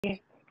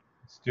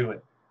Let's do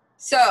it.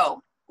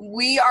 So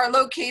we are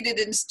located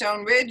in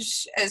Stone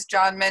Ridge. As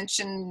John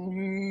mentioned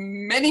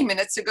many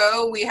minutes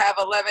ago, we have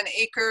 11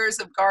 acres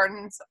of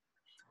gardens.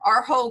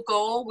 Our whole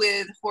goal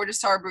with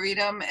Hortus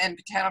Arboretum and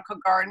Botanical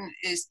Garden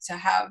is to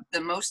have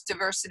the most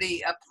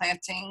diversity of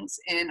plantings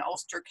in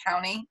Ulster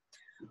County.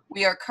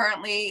 We are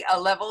currently a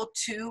level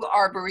 2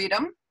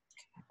 arboretum,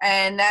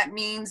 and that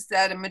means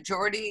that a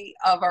majority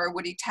of our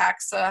woody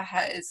taxa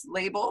is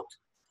labeled.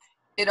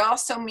 It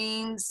also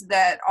means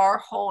that our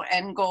whole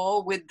end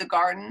goal with the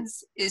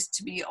gardens is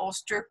to be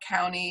Ulster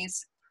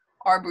County's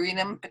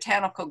Arboretum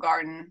Botanical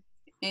Garden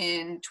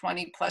in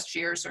 20 plus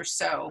years or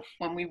so,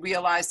 when we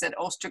realized that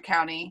Ulster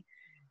County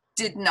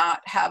did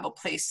not have a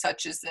place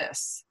such as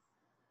this.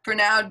 For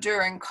now,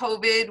 during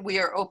COVID, we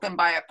are open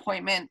by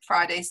appointment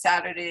Friday,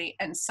 Saturday,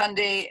 and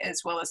Sunday,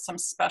 as well as some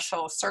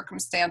special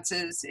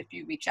circumstances if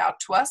you reach out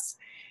to us.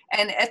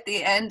 And at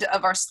the end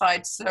of our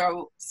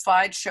slideshow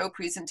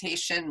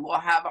presentation, we'll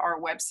have our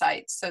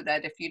website so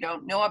that if you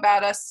don't know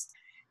about us,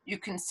 you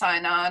can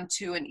sign on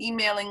to an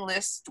emailing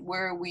list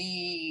where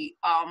we,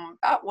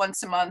 about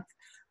once a month,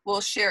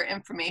 will share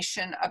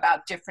information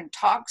about different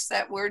talks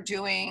that we're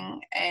doing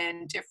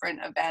and different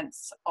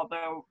events,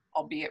 although,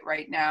 albeit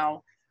right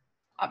now,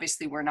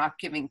 obviously we're not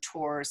giving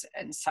tours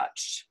and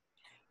such.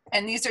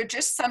 And these are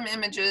just some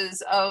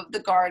images of the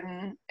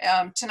garden.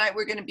 Tonight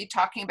we're going to be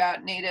talking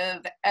about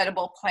native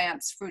edible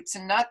plants, fruits,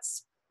 and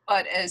nuts.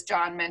 But as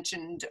John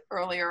mentioned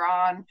earlier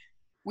on,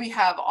 we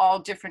have all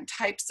different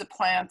types of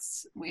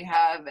plants. We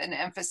have an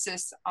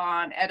emphasis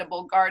on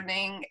edible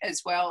gardening,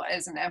 as well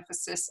as an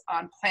emphasis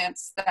on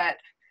plants that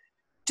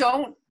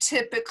don't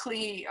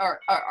typically or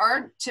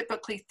aren't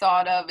typically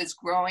thought of as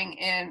growing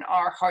in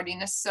our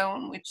hardiness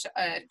zone, which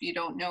if you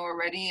don't know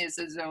already is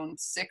a zone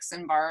 6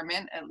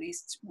 environment, at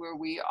least where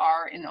we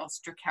are in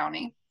Ulster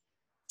County.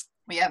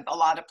 We have a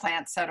lot of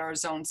plants that are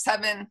zone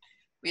 7.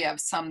 We have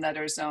some that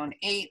are zone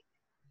 8.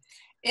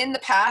 In the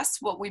past,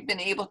 what we've been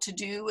able to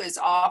do is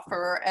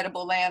offer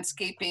edible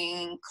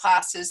landscaping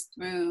classes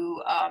through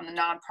the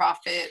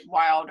nonprofit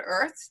Wild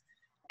Earth,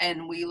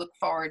 and we look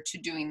forward to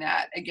doing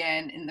that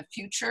again in the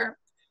future.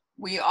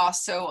 We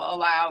also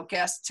allow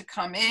guests to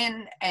come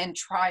in and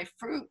try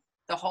fruit.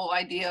 The whole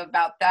idea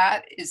about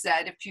that is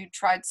that if you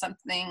tried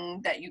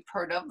something that you've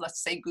heard of,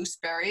 let's say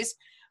gooseberries,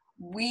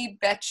 we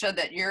betcha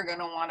that you're going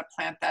to want to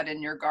plant that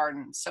in your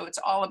garden. So it's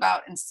all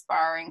about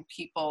inspiring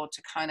people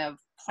to kind of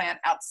plant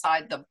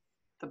outside the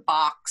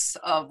box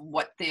of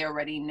what they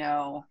already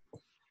know.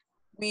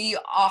 We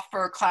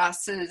offer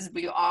classes,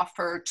 we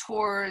offer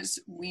tours,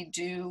 we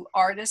do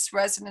artist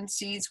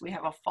residencies. We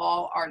have a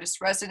fall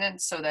artist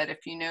residence so that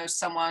if you know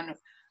someone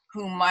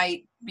who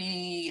might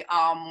be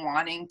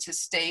wanting to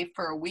stay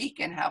for a week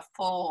and have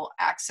full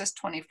access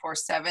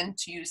 24/7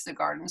 to use the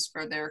gardens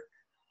for their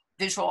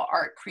visual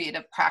art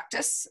creative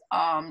practice,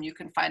 you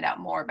can find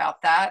out more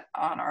about that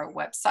on our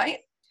website.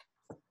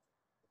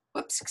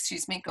 Whoops,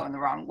 excuse me, going the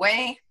wrong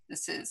way.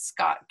 This is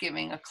Scott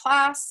giving a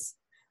class.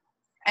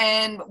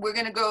 And we're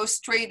going to go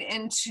straight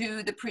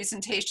into the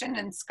presentation,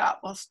 and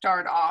Scott will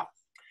start off.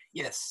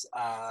 Yes,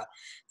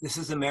 this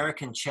is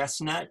American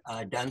chestnut,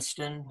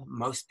 Dunstan.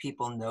 Most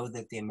people know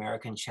that the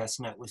American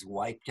chestnut was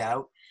wiped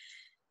out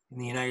in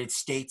the United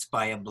States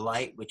by a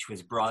blight, which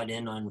was brought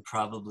in on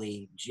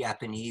probably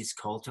Japanese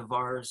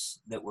cultivars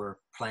that were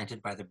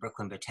planted by the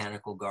Brooklyn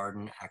Botanical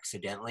Garden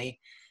accidentally.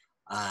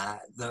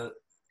 The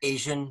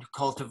Asian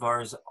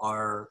cultivars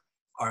are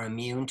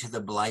immune to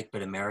the blight,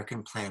 but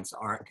American plants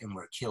aren't and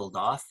were killed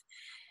off.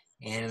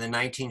 And in the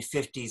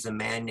 1950s, a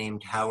man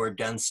named Howard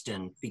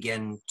Dunstan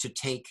began to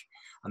take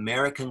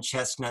American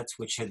chestnuts,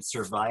 which had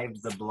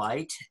survived the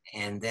blight,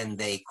 and then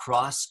they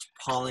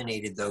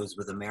cross-pollinated those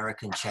with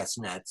American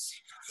chestnuts.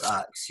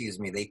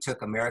 They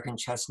took American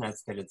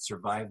chestnuts that had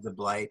survived the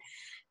blight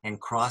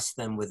and crossed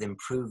them with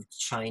improved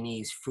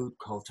Chinese fruit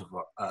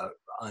cultivar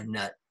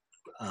nut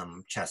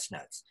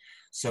chestnuts.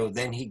 So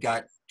then he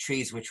got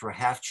trees which were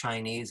half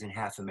Chinese and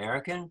half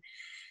American.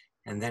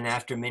 And then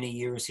after many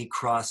years, he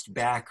crossed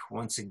back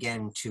once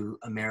again to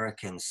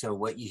American. So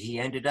what he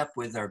ended up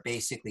with are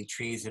basically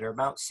trees that are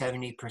about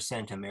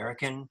 70%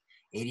 American,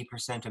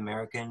 80%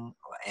 American,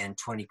 and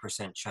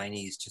 20%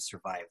 Chinese to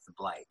survive the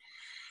blight.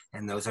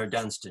 And those are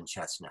Dunstan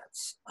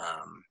chestnuts.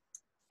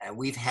 And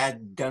we've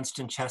had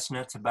Dunstan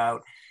chestnuts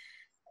about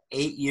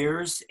 8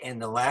 years. In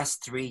the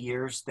last 3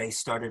 years, they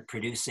started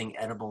producing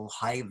edible,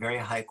 very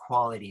high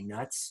quality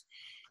nuts.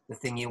 The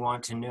thing you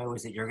want to know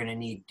is that you're going to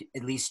need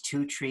at least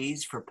 2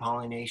 trees for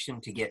pollination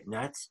to get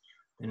nuts.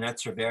 The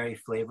nuts are very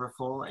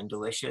flavorful and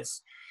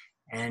delicious.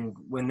 And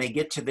when they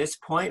get to this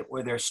point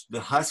where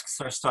the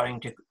husks are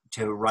starting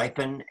to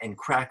ripen and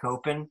crack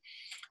open,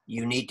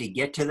 you need to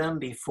get to them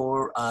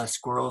before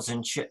squirrels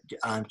and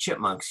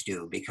chipmunks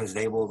do, because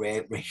they will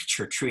raid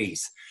your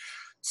trees.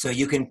 So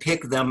you can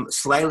pick them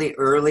slightly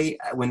early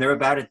when they're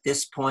about at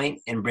this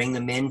point and bring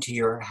them into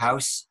your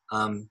house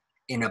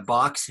in a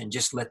box and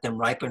just let them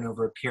ripen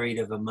over a period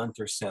of a month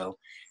or so,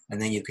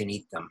 and then you can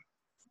eat them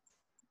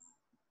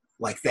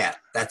like that.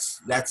 That's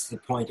the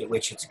point at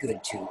which it's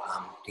good to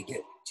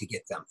get to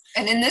get them.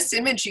 And in this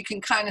image, you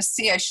can kind of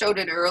see, I showed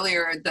it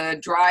earlier, the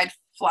dried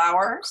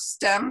flower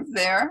stem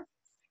there.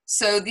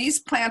 So these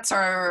plants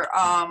are,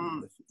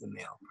 the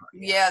male part.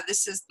 yeah,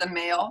 this is the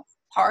male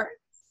part.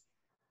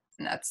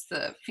 And that's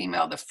the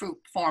female, the fruit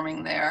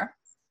forming there.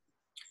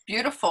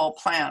 Beautiful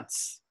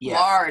plants, Yeah.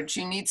 large.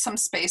 You need some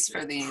space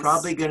for these.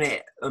 Probably gonna,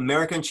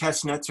 American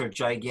chestnuts are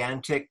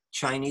gigantic.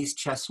 Chinese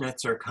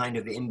chestnuts are kind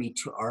of in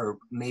between, or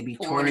maybe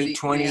 20,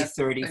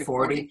 30,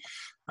 40.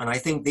 And I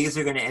think these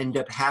are gonna end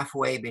up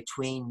halfway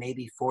between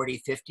maybe 40,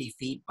 50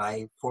 feet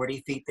by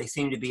 40 feet. They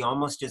seem to be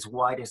almost as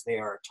wide as they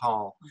are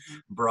tall.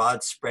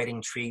 Broad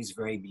spreading trees,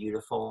 very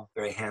beautiful,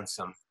 very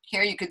handsome.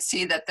 Here you could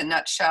see that the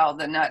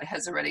nut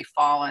has already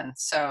fallen,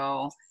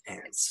 so. And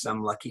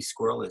some lucky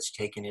squirrel has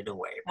taken it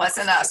away.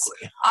 Wasn't us.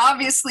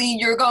 Obviously,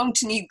 you're going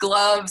to need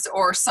gloves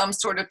or some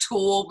sort of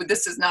tool, but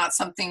this is not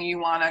something you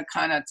want to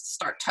kind of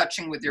start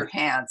touching with your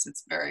hands.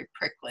 It's very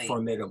prickly.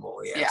 Formidable,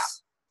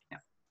 yes. Yeah.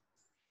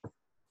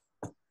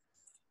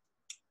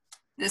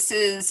 This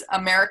is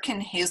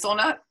American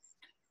hazelnut.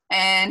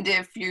 And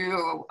if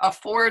you're a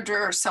forager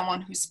or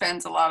someone who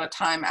spends a lot of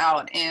time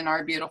out in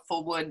our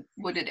beautiful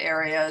wooded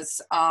areas,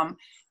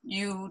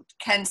 you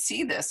can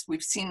see this.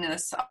 We've seen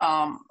this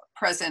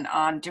present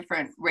on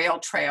different rail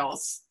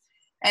trails.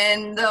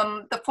 And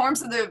the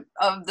forms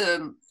of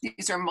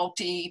these are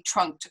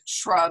multi-trunked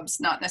shrubs,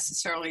 not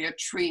necessarily a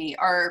tree,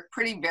 are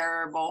pretty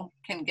variable,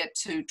 can get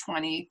to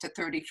 20 to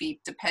 30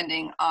 feet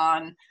depending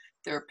on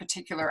their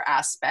particular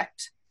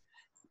aspect.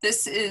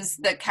 This is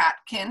the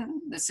catkin.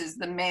 This is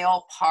the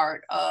male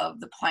part of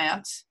the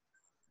plant.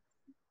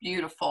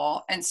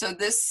 Beautiful. And so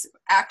this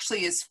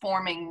actually is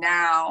forming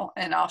now,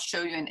 and I'll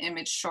show you an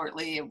image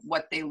shortly of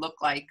what they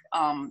look like.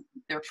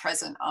 They're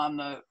present on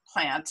the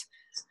plant.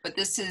 But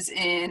this is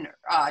in,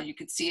 you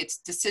can see it's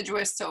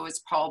deciduous, so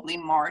it's probably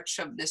March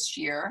of this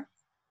year.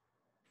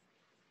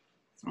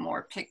 Some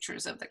more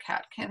pictures of the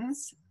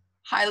catkins.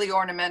 Highly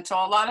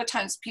ornamental. A lot of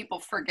times people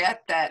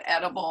forget that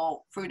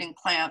edible fruiting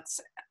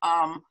plants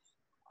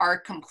are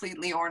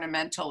completely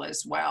ornamental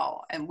as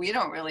well. And we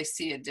don't really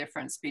see a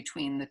difference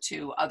between the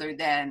two other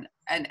than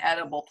an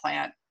edible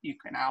plant. You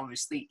can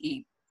obviously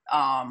eat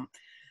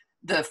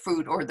the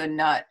fruit or the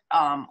nut,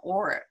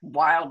 or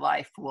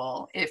wildlife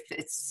will if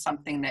it's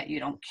something that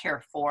you don't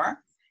care for.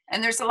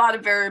 And there's a lot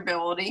of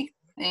variability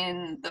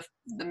in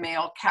the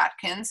male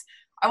catkins.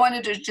 I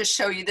wanted to just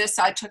show you this.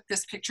 I took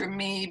this picture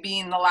maybe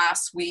in the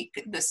last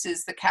week. This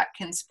is the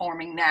catkins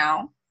forming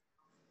now.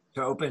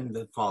 To open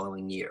the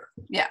following year.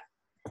 Yeah.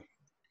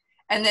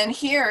 And then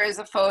here is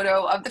a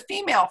photo of the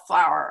female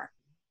flower.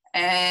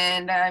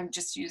 And I'm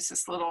just use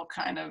this little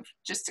kind of,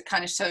 just to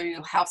kind of show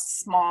you how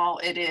small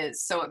it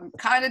is. So it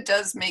kind of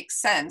does make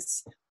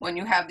sense when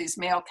you have these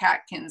male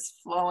catkins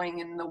flowing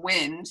in the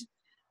wind.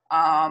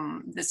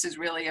 This is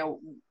really a,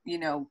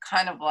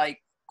 kind of like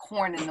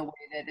corn in the way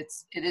that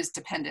it is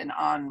dependent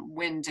on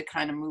wind to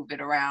kind of move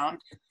it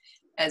around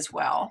as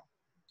well.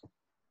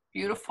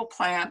 Beautiful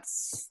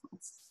plants.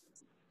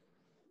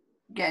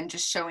 Again,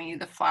 just showing you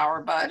the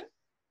flower bud.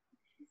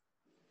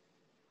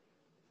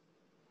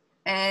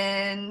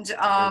 And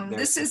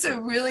this is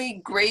a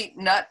really great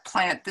nut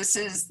plant. This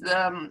is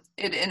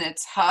it in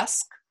its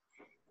husk.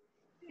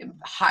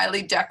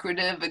 Highly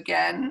decorative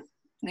again.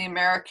 The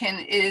American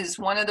is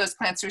one of those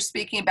plants we're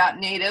speaking about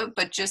native,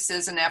 but just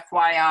as an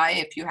FYI,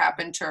 if you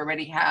happen to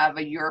already have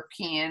a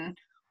European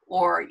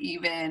or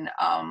even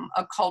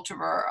a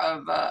cultivar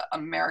of an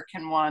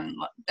American one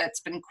that's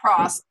been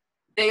crossed,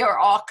 they are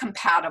all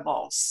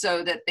compatible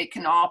so that they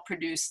can all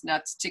produce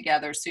nuts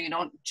together. So you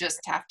don't just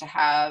have to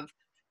have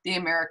the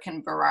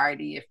American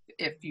variety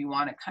if you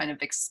want to kind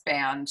of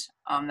expand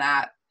on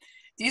that.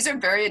 These are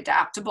very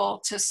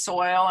adaptable to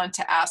soil and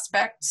to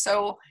aspect,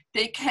 so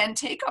they can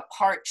take a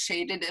part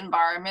shaded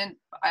environment.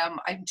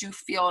 I do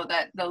feel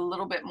that the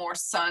little bit more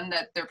sun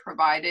that they're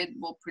provided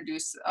will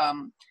produce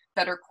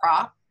better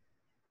crop.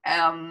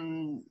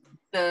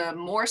 The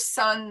more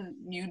sun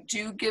you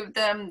do give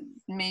them,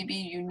 maybe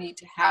you need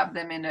to have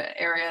them in an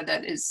area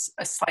that is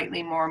a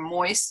slightly more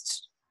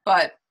moist,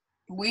 but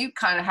we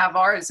kind of have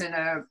ours in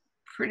a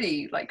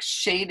pretty like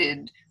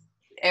shaded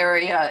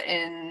area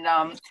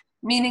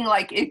meaning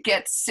like it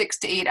gets 6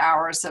 to 8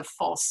 hours of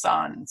full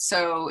sun.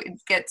 So it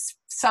gets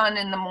sun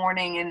in the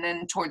morning and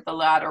then toward the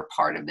latter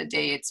part of the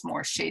day it's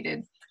more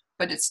shaded,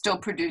 but it still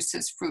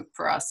produces fruit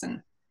for us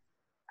and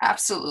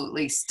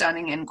absolutely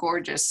stunning and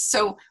gorgeous.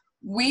 So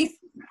we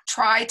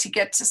try to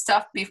get to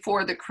stuff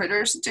before the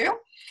critters do.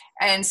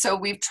 And so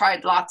we've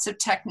tried lots of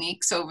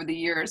techniques over the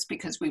years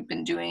because we've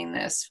been doing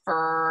this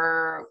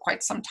for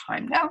quite some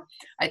time now.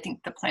 I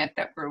think the plant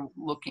that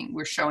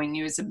we're showing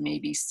you is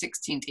maybe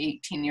 16 to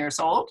 18 years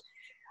old.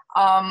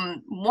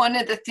 One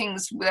of the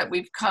things that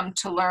we've come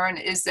to learn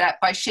is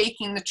that by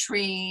shaking the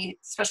tree,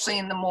 especially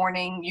in the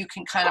morning, you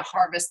can kind of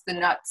harvest the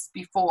nuts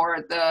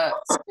before the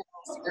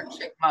squirrels or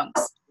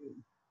chipmunks.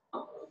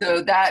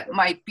 So that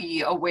might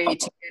be a way to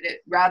get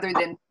it rather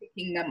than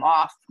picking them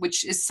off,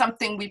 which is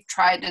something we've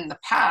tried in the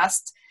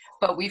past,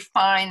 but we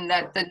find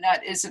that the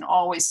nut isn't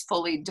always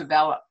fully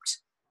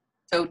developed.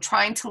 So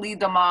trying to lead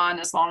them on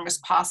as long as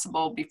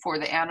possible before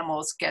the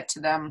animals get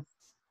to them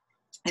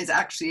is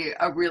actually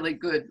a really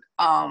good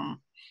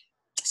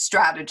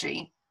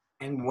strategy.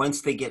 And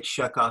once they get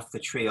shuck off the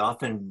tree,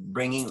 often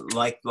bringing,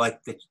 like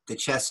the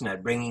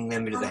chestnut, bringing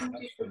them into the house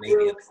for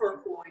maybe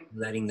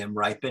letting them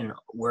ripen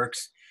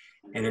works.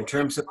 And in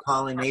terms of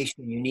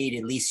pollination, you need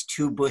at least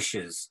 2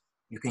 bushes.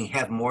 You can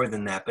have more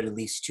than that, but at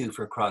least 2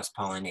 for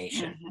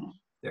cross-pollination.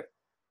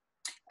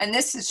 And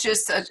this is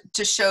just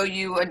to show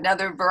you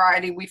another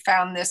variety. We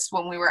found this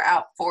when we were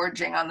out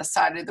foraging on the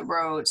side of the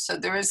road. So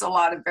there is a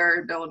lot of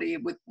variability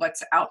with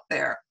what's out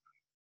there.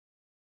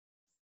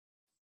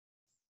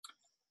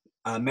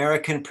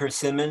 American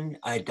persimmon,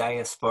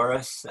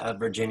 Diasporus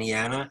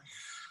virginiana.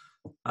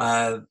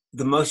 The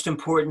most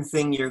important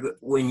thing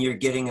when you're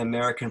getting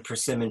American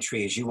persimmon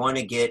trees, you want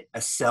to get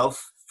a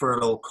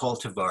self-fertile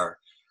cultivar.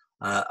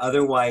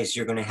 Otherwise,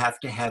 you're going to have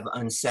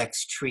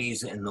unsexed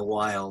trees in the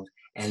wild,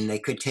 and they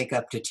could take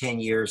up to 10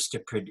 years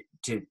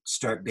to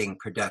start being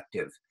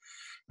productive.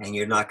 And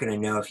you're not going to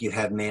know if you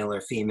have male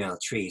or female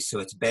trees. So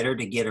it's better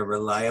to get a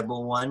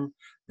reliable one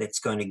that's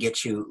going to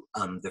get you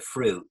the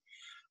fruit.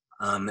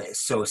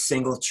 So a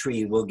single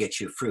tree will get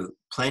you fruit.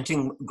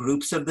 Planting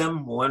groups of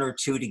them, 1 or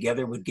 2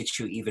 together, would get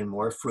you even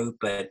more fruit,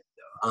 but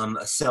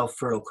a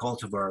self-fertile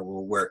cultivar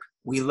will work.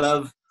 We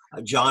love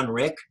John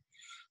Rick,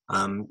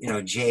 Johhnrick,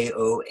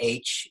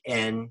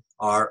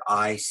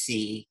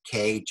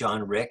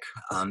 John Rick.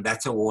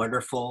 That's a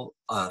wonderful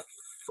a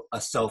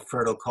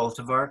self-fertile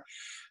cultivar.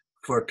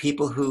 For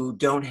people who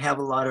don't have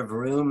a lot of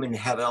room and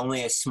have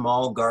only a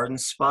small garden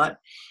spot,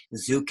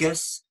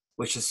 Zucchus,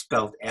 which is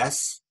spelled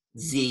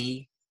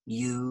S-Z-U-K-I-S,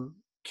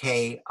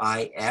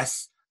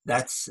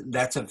 that's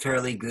a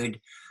fairly good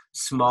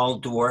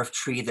small dwarf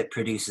tree that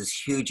produces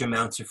huge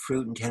amounts of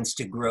fruit and tends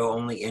to grow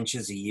only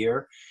inches a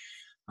year.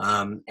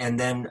 And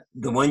then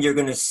the one you're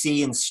going to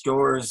see in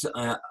stores,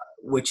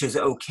 which is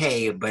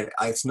okay, but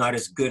it's not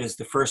as good as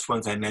the first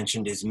ones I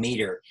mentioned, is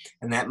Meader.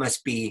 And that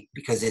must be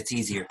because it's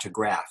easier to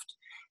graft.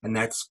 And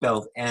that's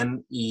spelled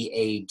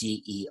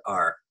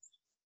M-E-A-D-E-R.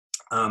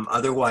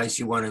 Otherwise,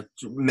 you want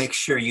to make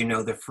sure you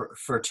know the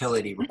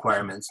fertility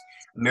requirements.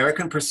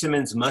 American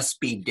persimmons must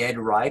be dead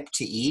ripe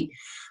to eat,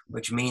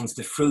 which means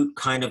the fruit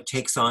kind of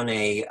takes on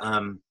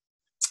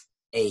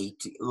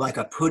like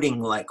a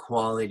pudding-like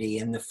quality,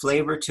 and the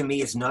flavor to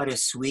me is not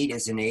as sweet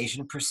as an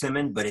Asian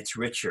persimmon, but it's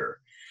richer.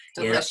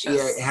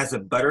 Delicious. It has a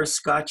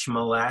butterscotch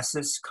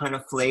molasses kind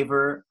of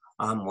flavor.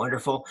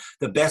 Wonderful.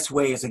 The best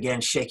way is,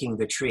 again, shaking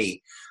the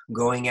tree,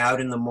 going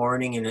out in the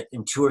morning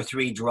and 2 or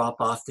 3 drop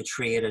off the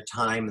tree at a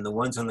time, and the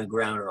ones on the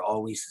ground are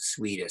always the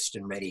sweetest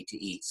and ready to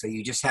eat. So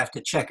you just have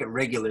to check it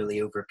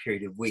regularly over a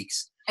period of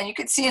weeks. And you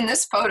can see in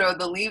this photo,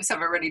 the leaves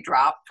have already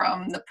dropped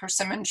from the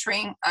persimmon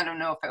tree. I don't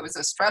know if it was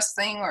a stress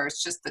thing or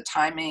it's just the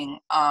timing.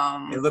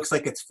 It looks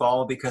like it's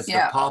fall because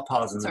the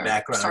pawpaws in the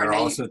background are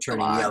also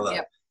turning yellow.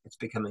 Yep. It's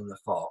becoming the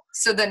fall.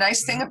 So the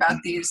nice thing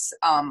about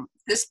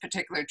this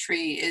particular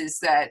tree is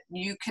that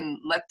you can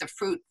let the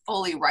fruit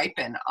fully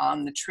ripen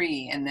on the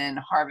tree and then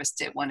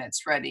harvest it when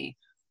it's ready,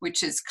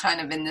 which is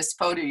kind of in this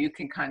photo. You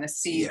can kind of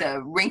see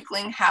the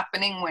wrinkling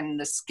happening when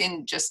the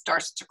skin just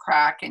starts to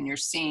crack and you're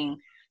seeing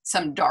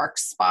some dark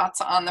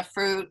spots on the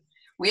fruit.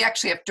 We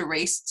actually have to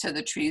race to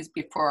the trees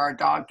before our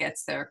dog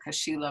gets there because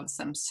she loves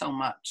them so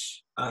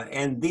much.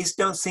 And these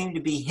don't seem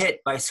to be hit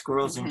by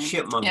squirrels and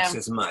chipmunks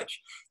as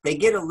much. They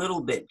get a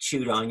little bit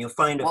chewed on. You'll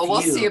find a few. Well,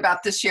 we'll see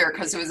about this year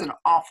because it was an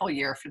awful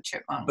year for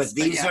chipmunks. But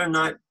these are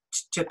not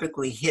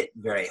typically hit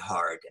very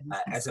hard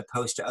as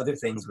opposed to other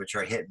things which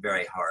are hit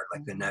very hard,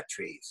 like the nut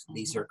trees.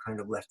 These are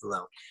kind of left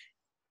alone.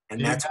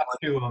 And that's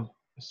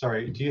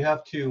sorry, do you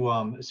have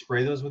to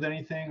spray those with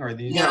anything? Or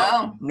these?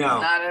 No,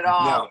 not at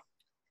all. No.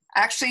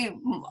 Actually,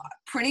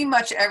 pretty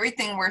much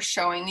everything we're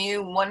showing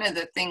you, one of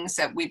the things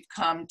that we've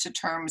come to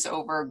terms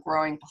over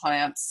growing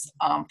plants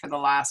for the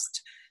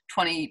last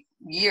 20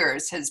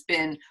 years has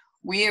been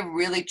we are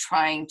really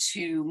trying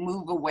to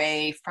move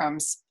away from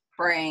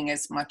spraying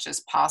as much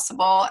as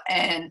possible.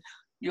 And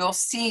you'll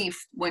see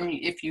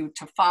if you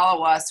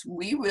follow us,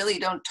 we really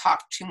don't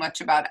talk too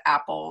much about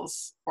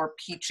apples or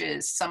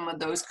peaches, some of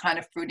those kind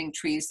of fruiting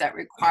trees that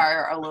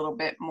require a little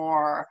bit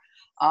more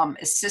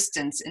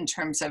assistance in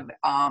terms of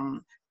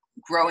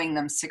growing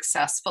them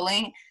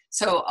successfully.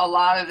 So a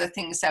lot of the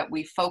things that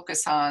we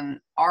focus on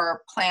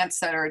are plants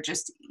that are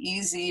just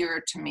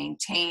easier to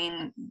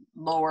maintain,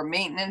 lower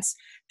maintenance.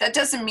 That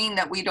doesn't mean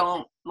that we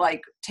don't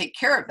take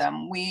care of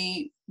them.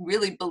 We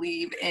really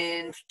believe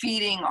in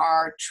feeding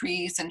our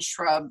trees and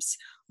shrubs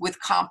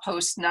with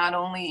compost, not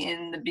only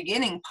in the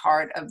beginning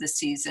part of the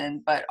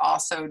season, but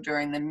also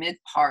during the mid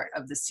part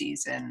of the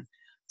season.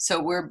 So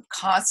we're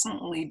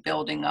constantly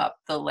building up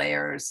the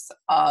layers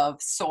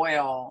of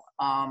soil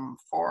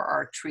for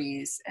our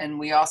trees. And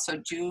we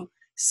also do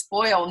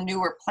spoil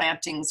newer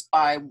plantings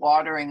by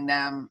watering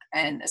them.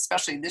 And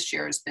especially this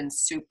year has been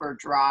super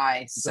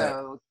dry.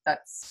 So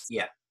that's...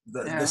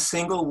 The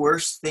single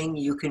worst thing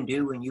you can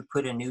do when you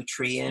put a new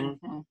tree in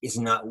is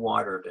not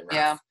watered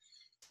enough.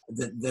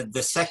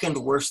 The second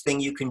worst thing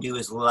you can do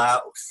is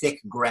allow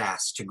thick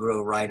grass to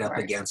grow right up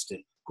against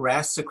it.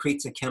 Grass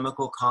secretes a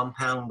chemical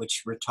compound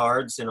which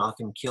retards and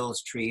often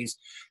kills trees.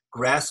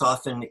 Grass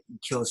often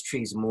kills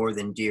trees more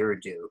than deer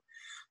do.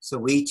 So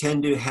we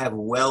tend to have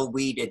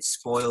well-weeded,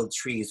 spoiled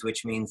trees,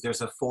 which means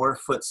there's a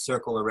 4-foot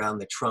circle around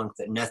the trunk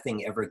that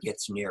nothing ever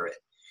gets near it.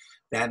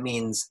 That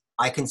means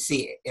I can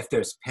see if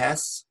there's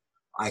pests,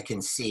 I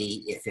can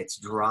see if it's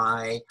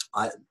dry.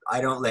 I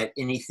don't let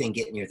anything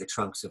get near the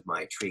trunks of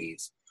my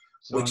trees,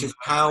 which is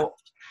how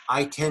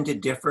I tend to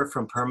differ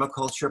from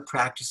permaculture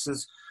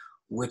practices,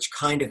 which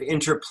kind of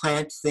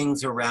interplant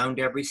things around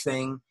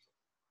everything.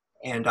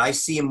 And I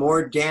see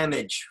more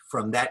damage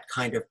from that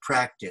kind of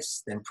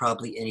practice than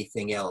probably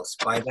anything else.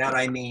 By that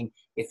I mean,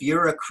 if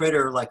you're a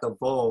critter like a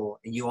vole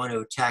and you want to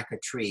attack a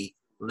tree,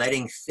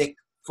 letting thick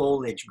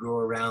foliage grow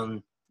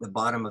around the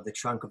bottom of the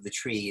trunk of the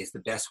tree is the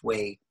best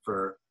way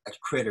for a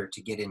critter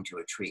to get into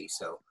a tree.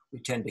 So we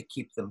tend to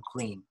keep them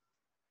clean.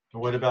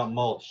 What about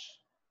mulch?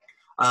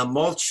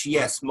 Mulch,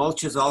 yes,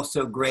 mulch is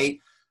also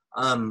great.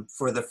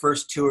 For the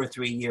first 2 or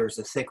 3 years,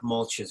 a thick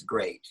mulch is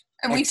great.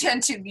 And we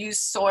tend to use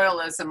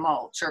soil as a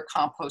mulch or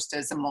compost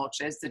as a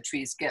mulch as the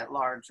trees get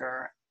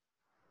larger.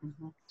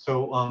 Mm-hmm.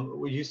 So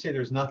when you say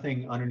there's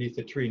nothing underneath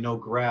the tree, no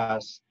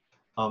grass,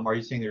 are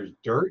you saying there's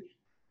dirt?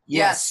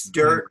 Yes,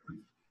 dirt.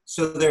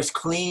 So there's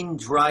clean,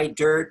 dry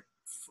dirt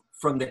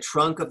from the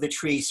trunk of the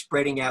tree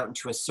spreading out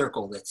into a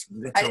circle that's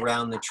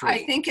around the tree.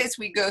 I think as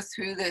we go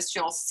through this,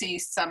 you'll see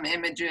some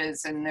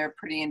images and they're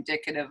pretty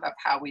indicative of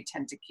how we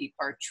tend to keep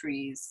our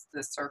trees,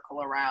 the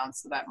circle around,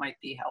 so that might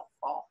be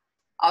helpful.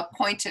 I'll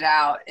point it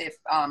out if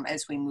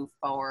as we move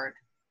forward.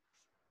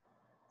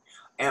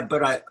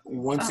 But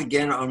once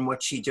again, on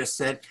what she just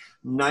said,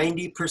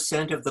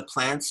 90% of the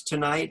plants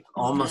tonight,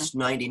 almost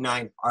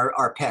 99,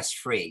 are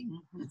pest-free.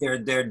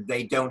 Mm-hmm.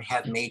 They don't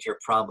have major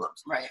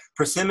problems. Right.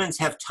 Persimmons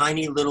have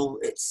tiny little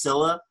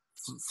psylla,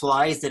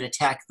 flies that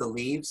attack the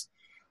leaves,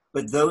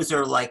 but those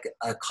are like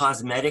a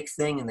cosmetic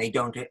thing and they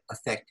don't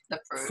affect the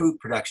fruit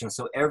production.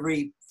 So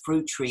every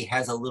fruit tree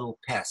has a little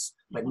pest,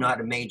 but not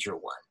a major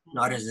one.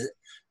 Not as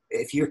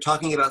if you're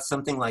talking about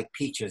something like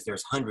peaches,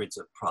 there's hundreds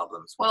of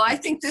problems. Well, I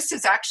think this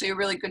is actually a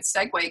really good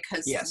segue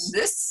because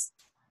this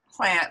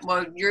plant,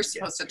 well, you're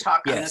supposed to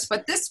talk on this,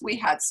 but this we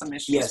had some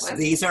issues with. Yes,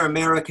 these are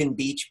American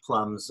beach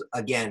plums.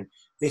 Again,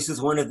 this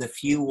is one of the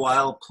few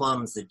wild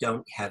plums that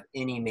don't have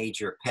any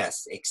major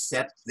pests,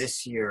 except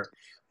this year,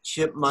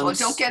 chipmunks.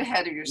 Well, don't get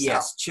ahead of yourself.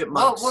 Yes,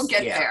 chipmunks. We'll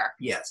get there.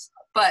 Yes.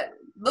 But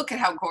look at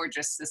how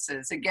gorgeous this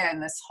is.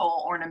 Again, this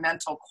whole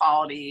ornamental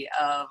quality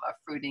of a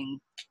fruiting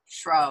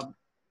shrub.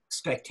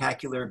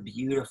 Spectacular,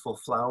 beautiful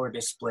flower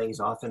displays,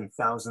 often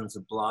thousands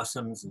of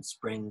blossoms in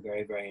spring.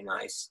 Very, very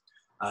nice.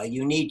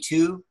 You need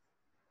two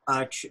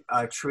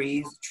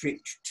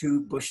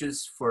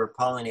bushes for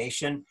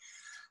pollination.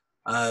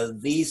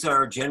 These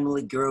are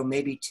generally grow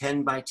maybe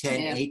 10 by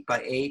 10, 8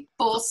 by 8.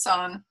 Full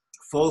sun.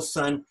 Full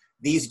sun.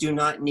 These do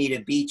not need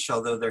a beach,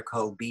 although they're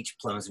called beach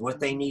plums. What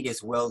they need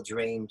is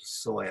well-drained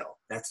soil.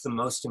 That's the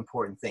most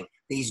important thing.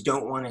 These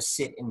don't want to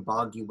sit in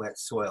boggy, wet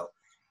soil.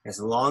 As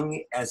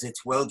long as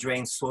it's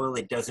well-drained soil,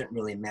 it doesn't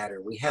really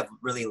matter. We have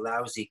really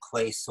lousy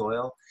clay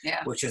soil,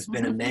 which has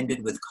been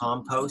amended with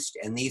compost,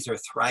 and these are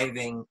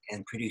thriving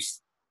and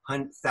produce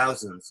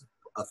thousands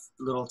of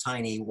little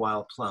tiny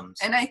wild plums.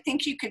 And I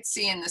think you could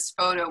see in this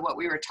photo what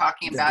we were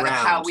talking about, of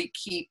how we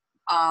keep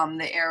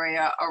the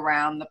area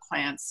around the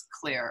plants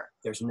clear.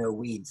 There's no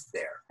weeds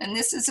there. And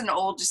this is an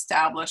old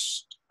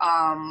established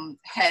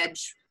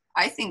hedge.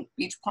 I think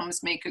beach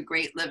plums make a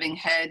great living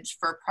hedge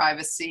for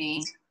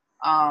privacy.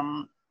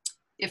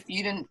 If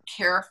you didn't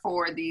care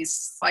for these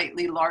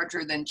slightly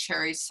larger than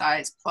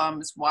cherry-sized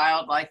plums,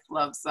 wildlife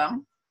loves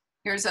them.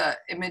 Here's an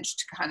image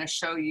to kind of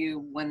show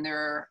you when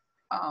they're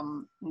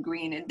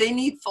green. They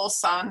need full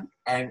sun.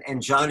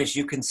 And John, as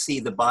you can see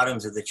the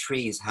bottoms of the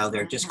trees, how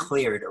they're just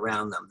cleared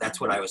around them.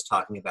 That's what I was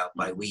talking about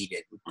by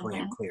weeded,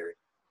 plant cleared.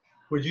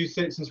 Would you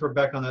say, since we're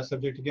back on that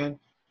subject again,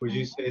 would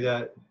you say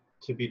that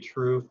to be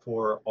true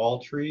for all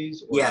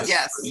trees? Or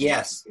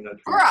Yes. You know,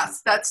 for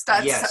us, that's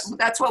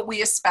what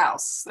we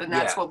espouse, and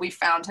that's what we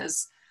found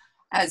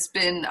has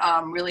been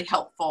really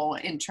helpful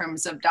in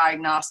terms of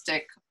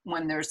diagnostic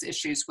when there's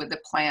issues with the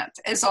plant.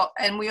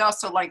 And we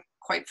also like,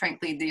 quite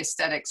frankly, the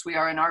aesthetics. We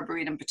are an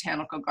Arboretum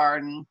Botanical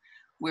Garden.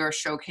 We're a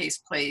showcase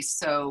place,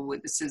 so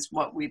this is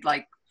what we'd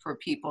like for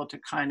people to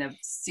kind of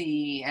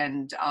see.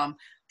 And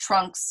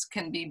trunks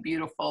can be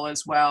beautiful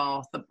as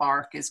well. The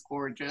bark is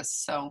gorgeous.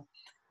 So.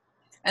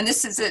 And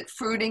this is it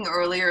fruiting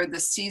earlier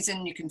this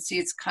season. You can see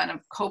it's kind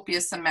of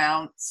copious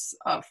amounts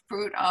of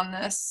fruit on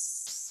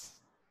this.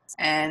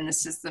 And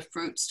this is the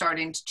fruit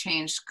starting to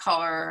change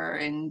color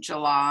in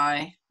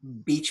July.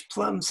 Beach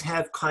plums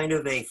have kind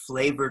of a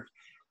flavor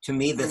to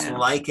me that's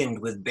likened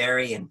with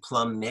berry and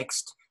plum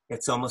mixed.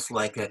 It's almost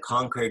like a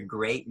Concord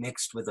grape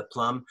mixed with a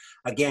plum.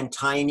 Again,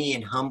 tiny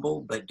and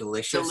humble, but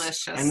delicious.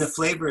 Delicious. And the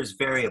flavor is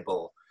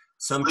variable.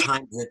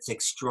 Sometimes it's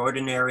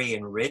extraordinary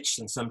and rich,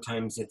 and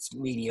sometimes it's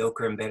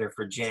mediocre and better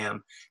for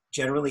jam.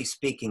 Generally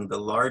speaking, the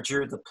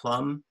larger the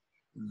plum,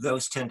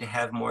 those tend to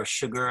have more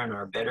sugar and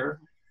are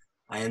bitter.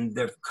 And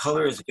their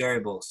color is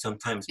variable,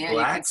 sometimes Yeah, you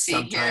black, can see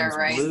sometimes here,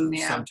 right? blue,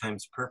 Yeah.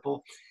 sometimes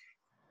purple.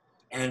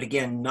 And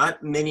again,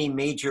 not many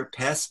major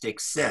pests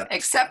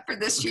Except for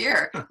this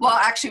year. Well,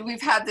 actually,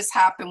 we've had this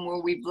happen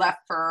where we've left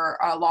for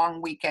a long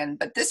weekend,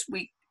 but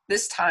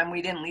this time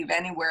we didn't leave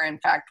anywhere. In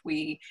fact,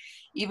 we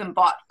even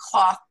bought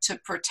cloth to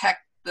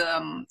protect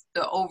the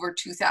over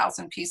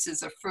 2,000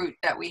 pieces of fruit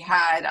that we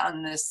had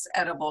on this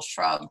edible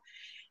shrub.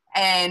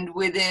 And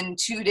within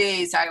 2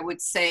 days, I would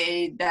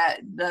say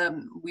that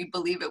we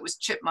believe it was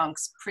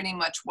chipmunks pretty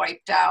much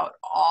wiped out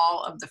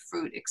all of the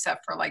fruit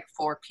except for like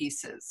 4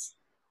 pieces.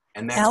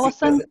 And that's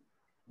Allyson,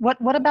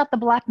 what about the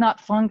black knot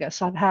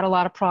fungus? I've had a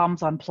lot of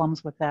problems on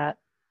plums with that.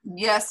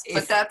 Yes,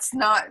 but that's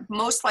not,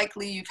 most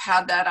likely you've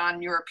had that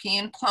on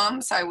European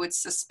plums, I would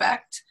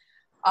suspect.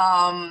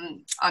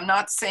 I'm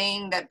not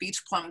saying that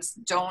beach plums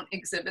don't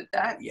exhibit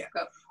that.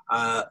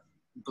 Yeah.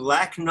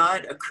 Black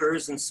knot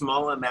occurs in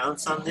small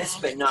amounts on this,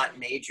 but not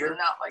major.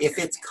 Not like If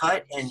it's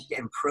cut and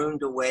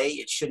pruned away,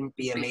 it shouldn't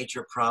be a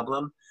major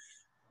problem.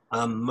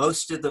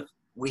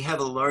 We have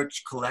a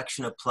large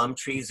collection of plum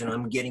trees, and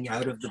I'm getting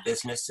out of the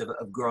business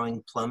of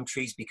growing plum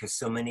trees because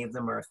so many of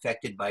them are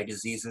affected by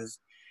diseases.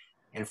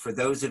 And for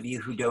those of you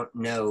who don't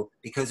know,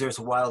 because there's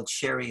wild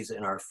cherries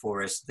in our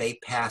forest, they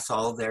pass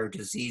all their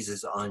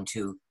diseases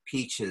onto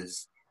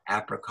peaches,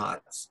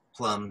 apricots,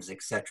 plums,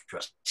 etc.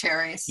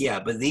 Cherries. Yeah,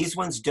 but these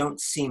ones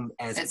don't seem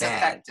as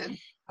bad. Affected.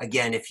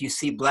 Again, if you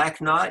see black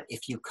knot,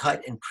 if you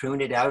cut and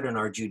prune it out and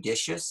are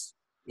judicious,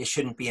 it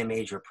shouldn't be a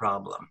major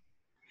problem.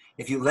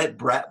 If you let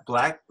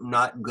black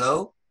knot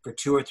go for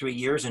 2 or 3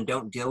 years and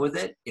don't deal with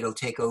it, it'll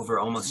take over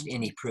almost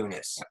any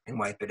prunus and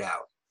wipe it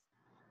out.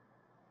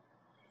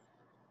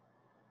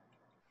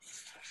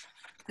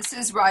 This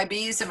is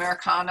Ribes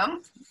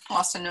americanum,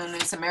 also known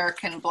as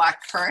American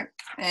blackcurrant,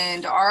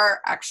 and our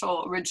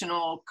actual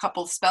original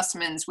couple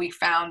specimens we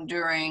found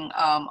during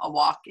a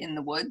walk in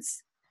the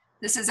woods.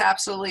 This is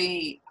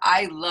absolutely,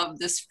 I love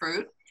this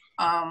fruit.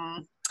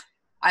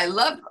 I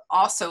love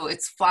also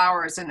its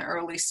flowers in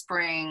early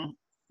spring,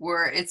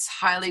 where it's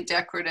highly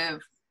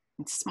decorative,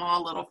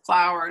 small little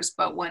flowers,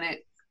 but when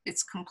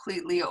it's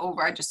completely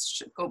over, I just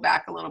should go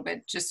back a little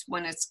bit, just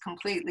when it's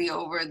completely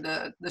over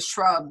the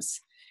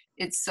shrubs,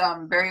 it's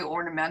very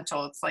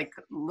ornamental. It's like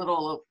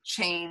little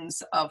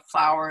chains of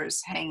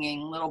flowers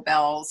hanging, little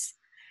bells.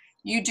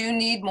 You do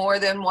need more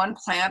than one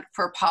plant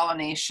for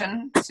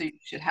pollination, so you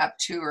should have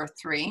 2 or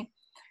 3.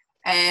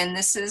 And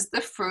this is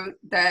the fruit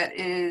that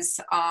is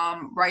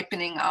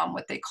ripening on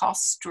what they call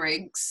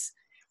strigs.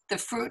 The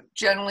fruit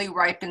generally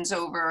ripens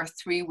over a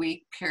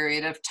 3-week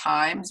period of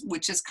time,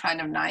 which is kind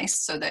of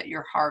nice, so that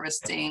you're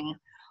harvesting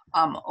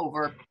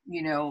over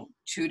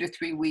 2 to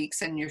 3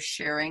 weeks, and you're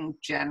sharing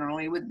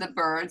generally with the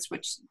birds,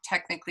 which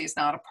technically is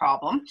not a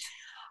problem.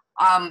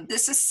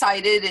 This is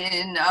sited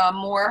in a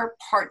more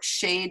part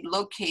shade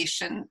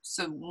location,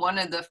 so one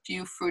of the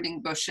few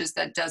fruiting bushes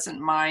that doesn't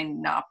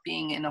mind not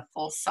being in a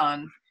full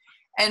sun.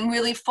 And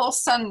really, full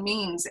sun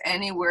means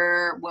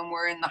anywhere when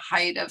we're in the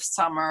height of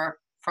summer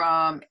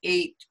from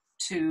 8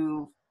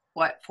 to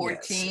 14,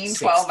 yes,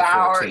 12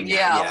 hours. 14,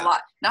 yeah, a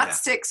lot. Not yeah.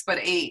 6, but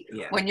 8.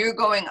 Yeah. When you're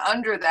going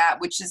under that,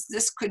 which is,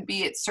 this could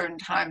be at certain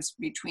times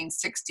between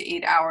 6 to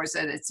 8 hours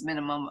at its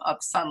minimum of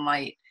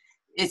sunlight.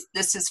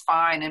 This is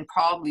fine, and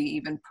probably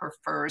even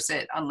prefers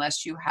it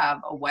unless you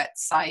have a wet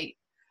site.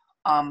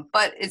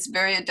 But it's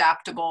very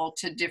adaptable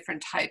to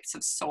different types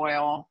of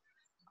soil.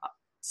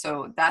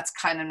 So that's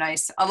kind of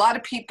nice. A lot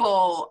of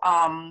people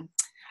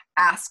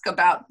ask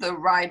about the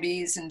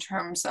ribes in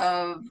terms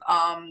of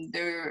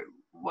there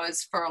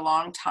was for a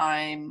long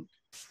time,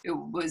 it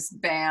was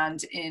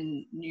banned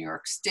in New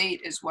York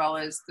State as well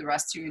as the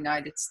rest of the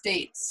United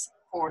States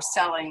for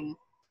selling,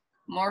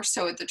 more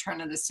so at the turn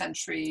of the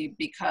century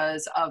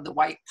because of the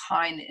white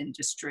pine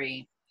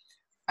industry.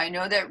 I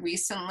know that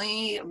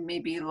recently,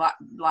 maybe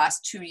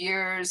last 2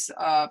 years,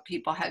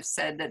 people have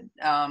said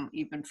that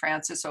even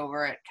Francis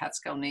over at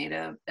Catskill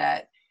Native,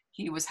 that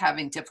he was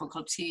having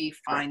difficulty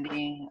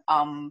finding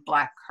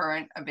black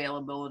currant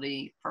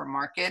availability for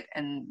market,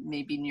 and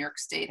maybe New York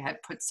State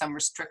had put some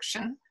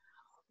restriction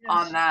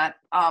on that.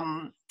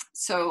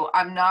 So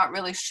I'm not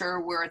really sure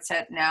where it's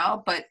at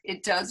now, but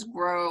it does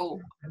grow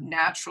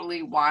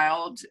naturally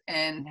wild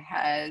and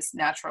has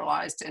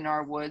naturalized in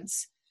our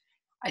woods.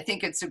 I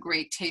think it's a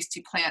great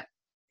tasty plant.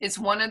 It's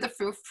one of the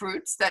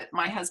fruits that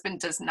my husband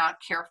does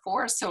not care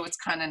for, so it's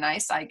kind of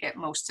nice. I get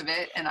most of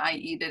it and I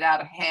eat it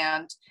out of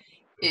hand.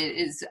 It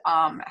is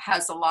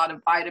has a lot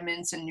of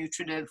vitamins and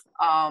nutritive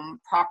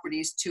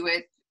properties to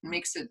it.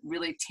 Makes it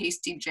really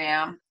tasty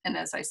jam. And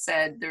as I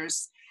said,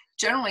 there's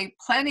generally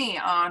plenty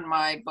on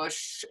my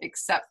bush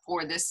except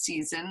for this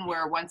season,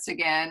 where once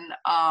again,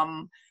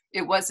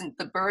 it wasn't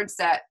the birds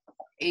that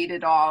ate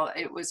it all.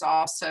 It was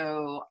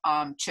also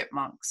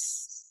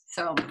chipmunks.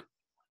 So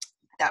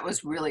that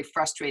was really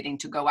frustrating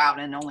to go out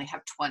and only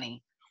have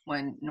 20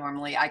 when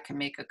normally I can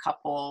make a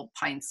couple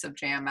pints of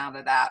jam out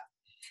of that.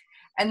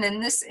 And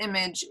then this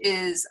image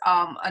is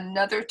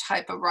another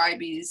type of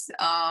ribes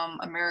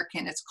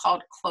American. It's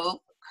called clove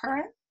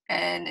currant.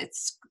 and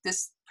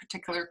this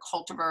particular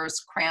cultivar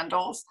is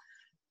Crandalls.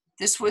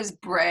 This was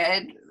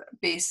bred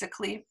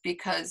basically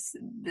because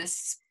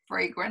this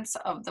fragrance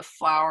of the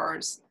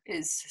flowers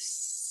is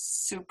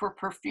super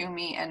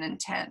perfumey and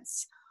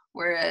intense,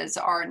 whereas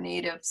our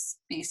native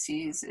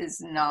species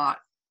is not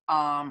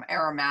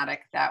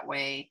aromatic that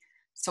way.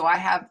 So I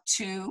have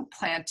two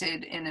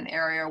planted in an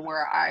area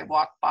where I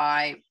walk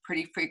by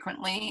pretty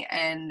frequently,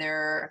 and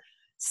they're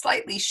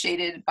slightly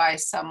shaded by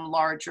some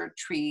larger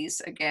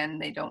trees. Again,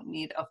 they don't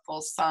need a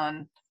full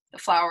sun. The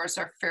flowers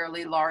are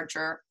fairly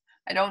larger.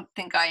 I don't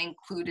think I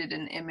included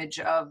an image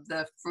of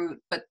the fruit,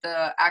 but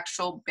the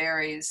actual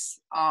berries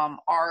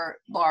are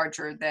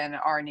larger than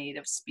our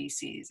native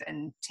species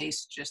and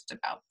taste just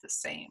about the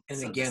same. And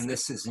So again,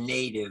 this is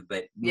native,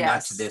 but not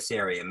Yes. to this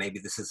area. Maybe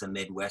this is a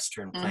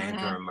Midwestern plant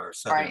or a more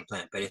southern Right.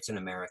 plant, but it's an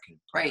American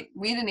plant. Right.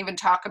 We didn't even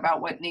talk about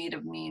what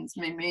native means.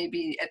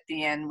 Maybe at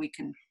the end we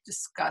can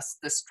discuss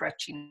the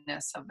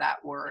stretchiness of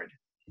that word.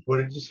 What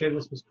did you say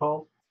this was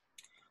called?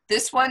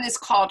 This one is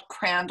called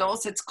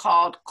Crandalls. It's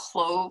called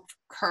Clove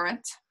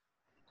Currant,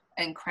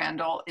 and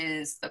Crandall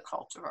is the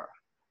cultivar.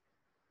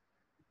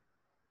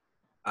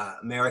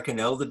 American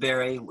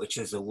elderberry, which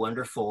is a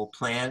wonderful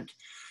plant.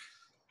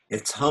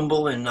 It's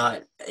humble and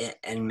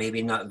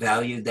maybe not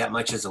valued that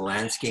much as a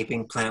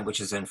landscaping plant, which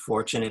is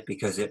unfortunate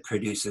because it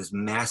produces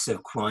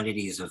massive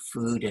quantities of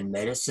food and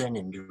medicine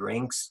and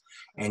drinks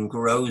and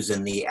grows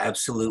in the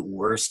absolute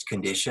worst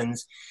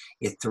conditions.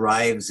 It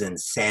thrives in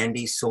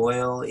sandy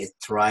soil, it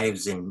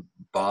thrives in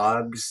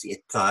bogs, it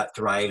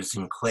thrives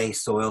in clay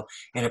soil,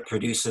 and it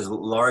produces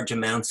large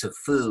amounts of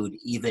food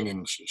even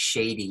in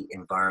shady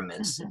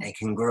environments. Mm-hmm. It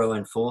can grow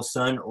in full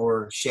sun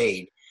or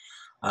shade.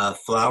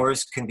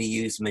 Flowers can be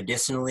used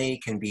medicinally,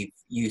 can be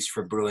used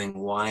for brewing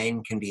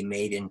wine, can be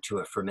made into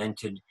a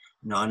fermented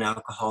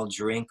non-alcohol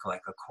drink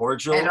like a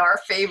cordial. And our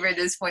favorite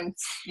is when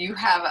you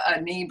have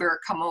a neighbor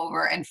come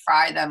over and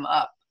fry them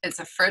up. It's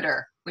a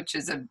fritter, which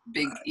is a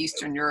big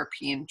Eastern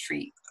European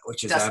treat.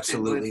 Which is dusted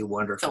absolutely with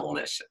wonderful.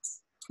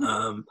 Delicious.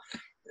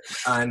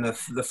 And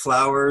the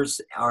flowers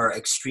are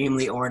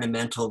extremely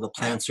ornamental. The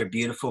plants are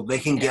beautiful. They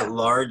can get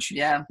large.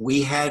 Yeah.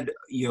 We had,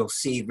 you'll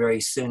see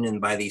very soon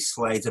and by these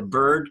slides, a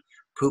bird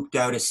pooped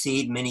out a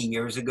seed many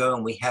years ago,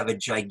 and we have a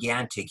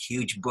gigantic,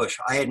 huge bush.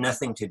 I had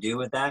nothing to do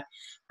with that.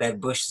 That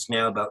bush is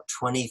now about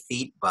 20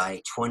 feet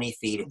by 20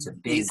 feet. It's a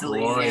big,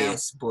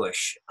 glorious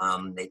bush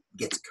that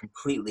gets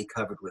completely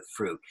covered with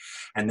fruit.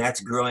 And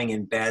that's growing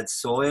in bad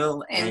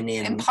soil and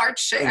in part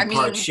shade.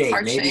 Part shade.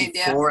 Maybe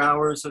 4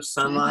 hours of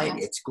sunlight.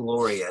 Mm-hmm. It's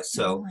glorious.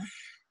 So,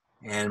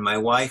 and my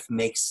wife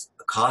makes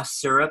cough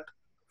syrup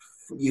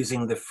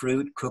using the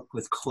fruit cooked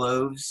with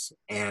cloves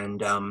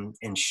and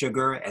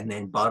sugar, and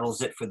then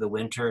bottles it for the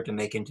winter to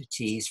make into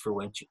teas for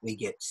when we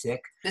get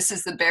sick. This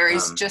is the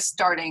berries just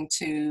starting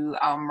to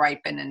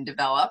ripen and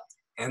develop.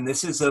 And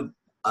this is a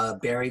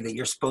berry that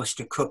you're supposed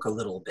to cook a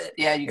little bit.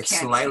 Yeah, it's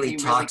slightly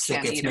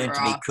toxic. Really it's meant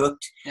to be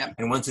cooked. Yep.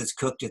 And once it's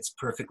cooked, it's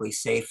perfectly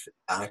safe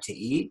to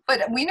eat.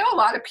 But we know a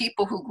lot of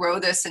people who grow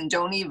this and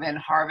don't even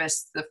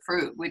harvest the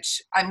fruit,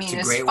 which I mean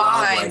is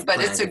fine, but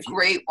it's a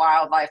great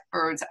wildlife.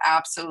 Birds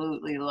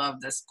absolutely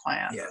love this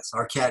plant. Yes,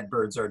 our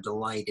catbirds are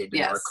delighted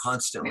and are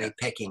constantly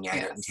picking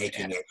at it and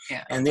taking it.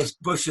 Yeah. And this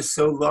bush is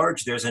so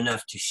large, there's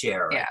enough to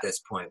share at this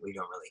point. We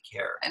don't really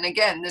care. And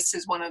again, this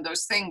is one of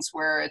those things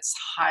where it's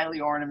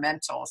highly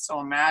ornamental. So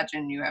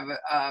imagine you have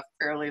a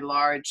fairly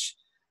large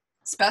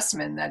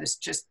specimen that is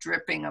just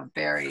dripping of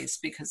berries,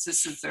 because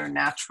this is their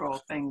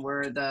natural thing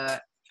where the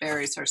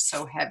berries are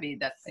so heavy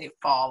that they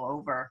fall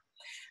over.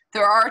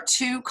 There are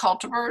two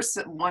cultivars.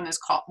 One is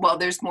called, well,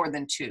 there's more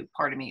than two,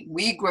 pardon me.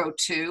 We grow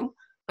two,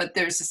 but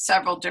there's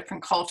several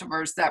different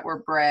cultivars that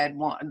were bred.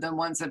 The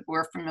ones that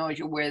we're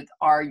familiar with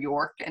are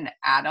York and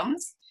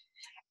Adams.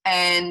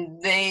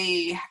 And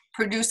they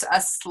produce a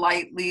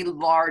slightly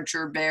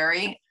larger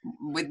berry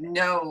with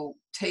no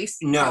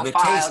taste profile. No, the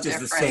taste is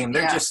different. the same.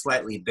 They're just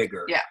slightly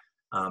bigger. Yeah.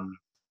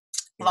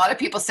 A lot of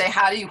people say,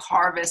 how do you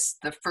harvest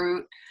the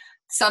fruit?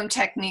 Some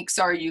techniques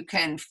are you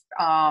can,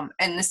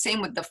 and the same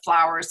with the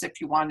flowers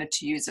if you wanted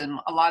to use them.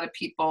 A lot of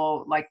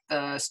people like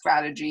the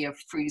strategy of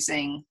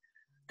freezing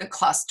the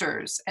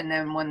clusters, and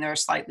then when they're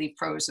slightly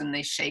frozen,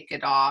 they shake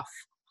it off.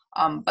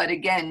 But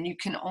again, you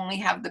can only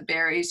have the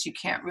berries. You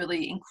can't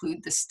really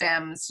include the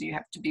stems. You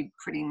have to be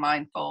pretty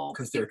mindful.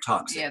 Because they're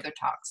toxic. Yeah, they're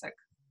toxic.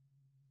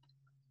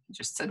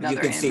 Just another You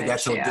can see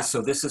image, that.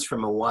 So this is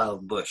from a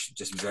wild bush,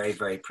 just very,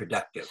 very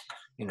productive.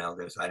 You know,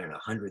 there's, I don't know,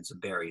 hundreds of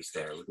berries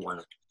there with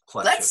one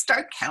clutch. Let's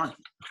start counting.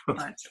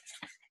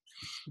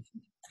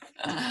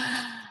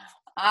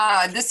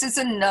 This is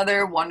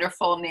another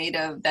wonderful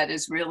native that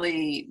is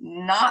really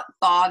not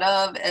thought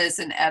of as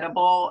an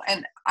edible.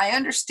 And I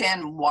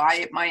understand why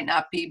it might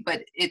not be,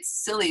 but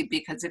it's silly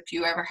because if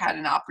you ever had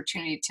an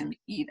opportunity to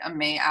eat a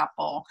May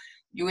apple,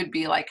 you would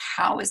be like,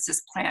 how is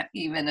this plant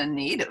even a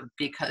native?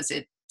 Because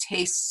it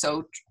tastes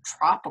so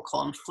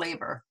tropical in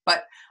flavor.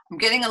 But I'm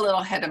getting a little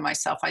ahead of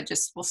myself.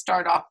 Will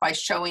start off by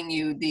showing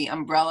you the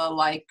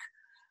umbrella-like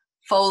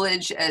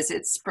foliage as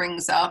it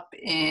springs up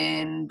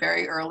in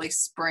very early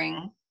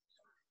spring.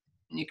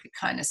 And you could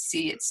kind of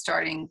see it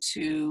starting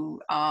to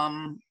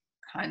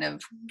kind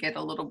of get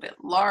a little bit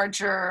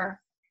larger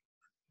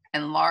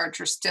and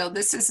larger still.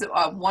 This is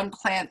one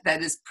plant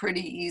that is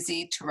pretty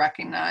easy to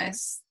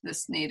recognize,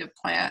 this native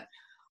plant.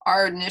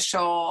 Our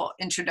initial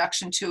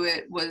introduction to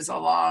it was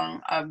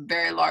along a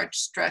very large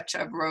stretch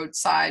of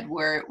roadside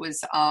where it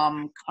was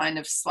kind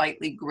of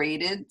slightly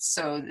graded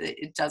so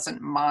that it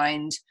doesn't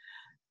mind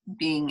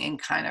being in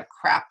kind of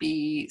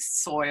crappy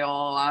soil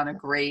on a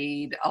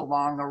grade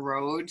along a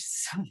road.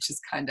 So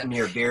just kind of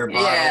near beer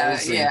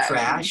bottles and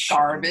trash,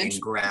 garbage,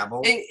 and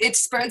gravel. It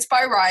spreads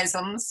by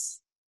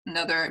rhizomes.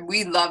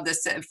 We love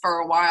this for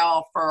a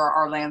while for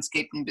our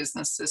landscaping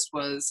business. This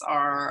was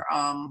our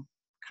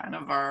kind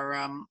of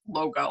our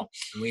logo.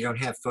 And we don't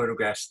have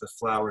photographs of the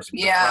flowers, but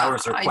yeah, the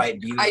flowers are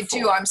quite beautiful. I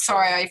do. I'm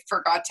sorry, I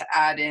forgot to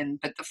add in,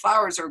 but the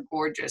flowers are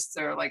gorgeous.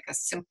 They're like a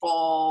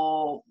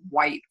simple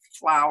white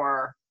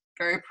flower,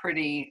 very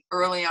pretty,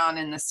 early on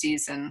in the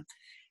season.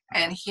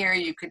 And here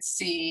you could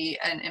see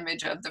an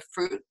image of the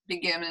fruit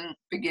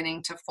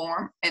beginning to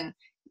form. And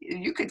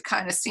you could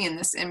kind of see in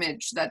this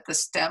image that the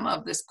stem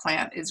of this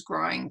plant is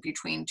growing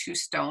between two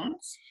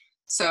stones.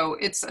 So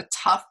it's a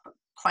tough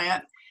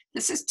plant.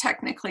 This is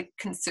technically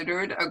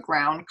considered a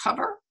ground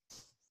cover.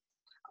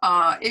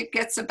 It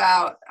gets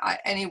about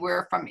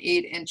anywhere from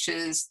 8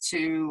 inches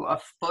to a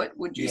foot,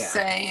 would you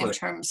say, in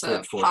terms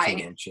of height?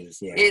 Inches,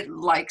 yeah. It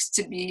likes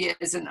to be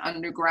as an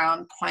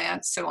underground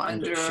plant, so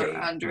under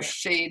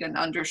shade and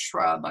under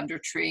shrub, under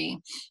tree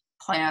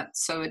plant.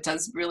 So it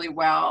does really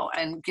well,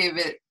 and give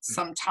it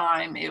some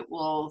time, it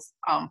will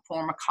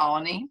form a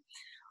colony.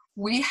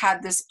 We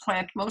had this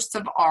plant, most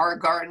of our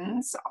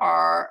gardens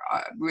are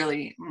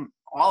really,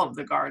 all of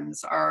the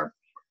gardens are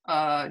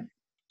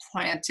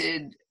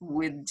planted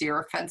with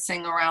deer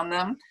fencing around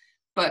them.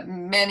 But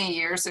many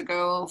years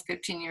ago,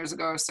 15 years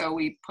ago or so,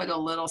 we put a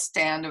little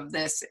stand of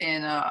this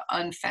in an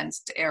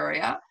unfenced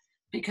area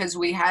because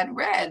we had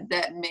read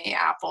that May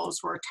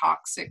apples were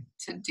toxic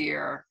to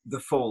deer. The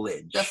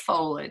foliage. The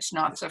foliage,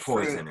 not the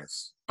fruit.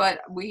 Poisonous.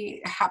 But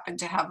we happened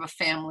to have a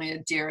family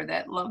of deer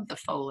that loved the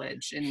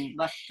foliage and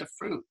left the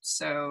fruit.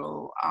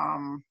 So,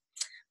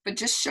 but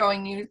just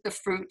showing you the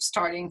fruit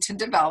starting to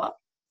develop.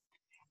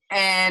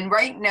 And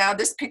right now,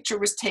 this picture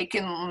was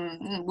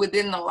taken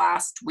within the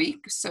last week.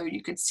 So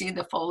you could see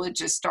the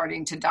foliage is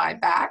starting to die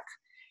back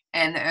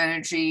and the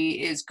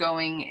energy is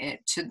going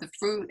to the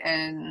fruit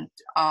and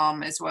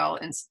as well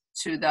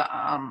into the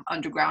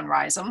underground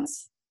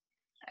rhizomes.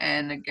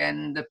 And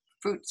again, the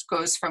fruit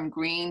goes from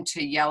green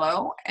to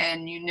yellow,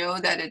 and you know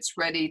that it's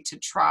ready to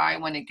try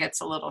when it gets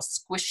a little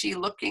squishy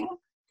looking.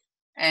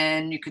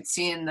 And you could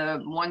see in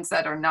the ones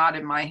that are not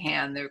in my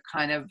hand, they're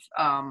kind of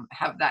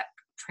have that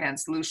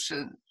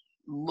translucent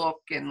look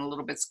and a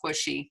little bit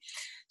squishy.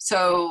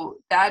 So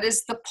that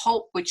is the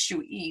pulp which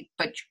you eat,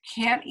 but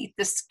you can't eat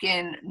the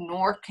skin,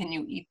 nor can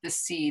you eat the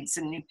seeds.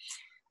 And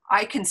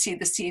I can see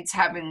the seeds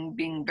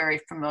being very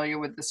familiar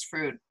with this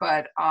fruit,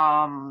 but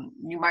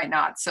you might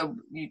not. So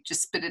you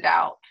just spit it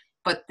out.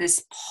 But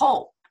this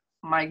pulp,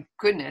 my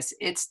goodness,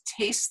 it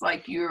tastes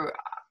like you're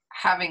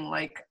having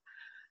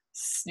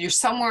you're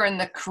somewhere in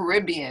the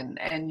Caribbean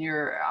and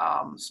you're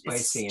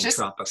spicy and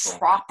just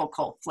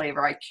tropical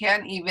flavor. I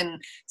can't even,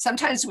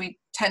 sometimes we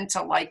tend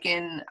to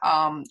liken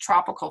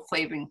tropical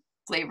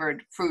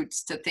flavored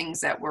fruits to things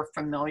that we're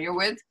familiar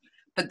with,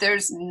 but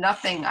there's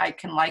nothing I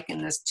can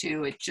liken this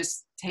to. It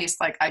just tastes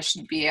like I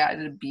should be at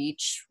a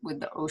beach with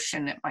the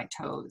ocean at my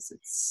toes.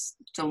 It's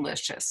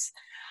delicious.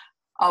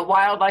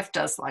 Wildlife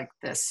does like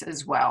this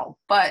as well,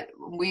 but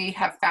we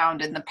have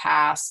found in the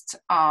past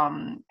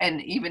and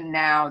even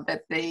now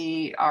that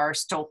they are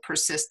still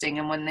persisting,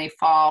 and when they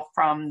fall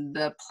from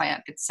the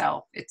plant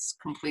itself, it's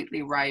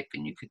completely ripe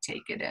and you could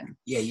take it in.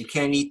 Yeah, you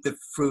can't eat the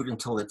fruit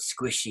until it's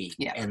squishy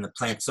and the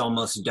plant's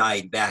almost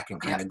died back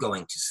and kind of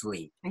going to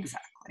sleep.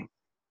 Exactly.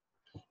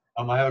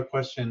 I have a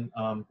question.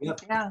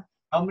 Yeah.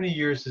 How many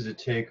years does it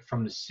take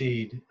from the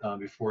seed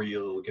before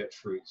you'll get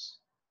fruits?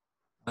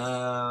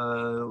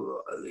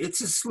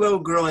 It's a slow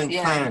growing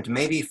plant,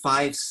 maybe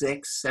 5,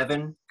 6,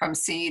 7 from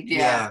seed.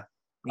 Yeah.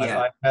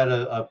 I've had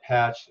a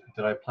patch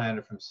that I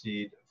planted from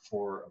seed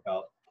for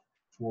about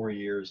 4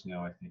 years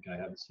now, I think, and I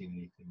haven't seen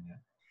anything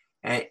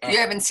yet. You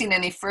haven't seen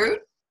any fruit?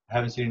 I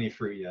haven't seen any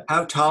fruit yet.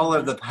 How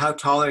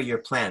tall are your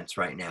plants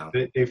right now?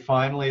 They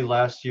finally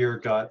last year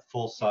got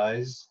full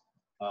size,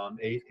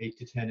 8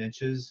 to 10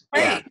 inches.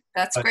 Great,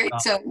 that's great.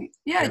 So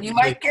you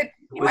might get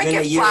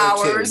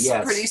flowers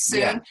pretty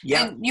soon,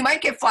 and you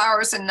might get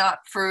flowers and not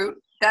fruit.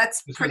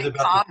 That's pretty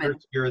common. The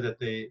first year that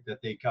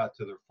they got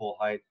to their full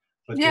height,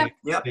 but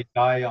they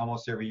die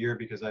almost every year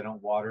because I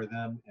don't water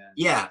them.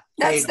 And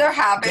that's their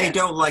habit. They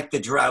don't like the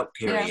drought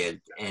period,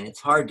 and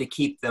it's hard to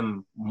keep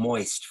them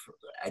moist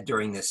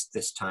during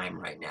this time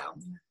right now.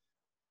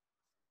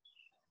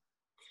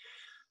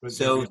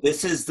 So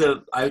this is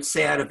I would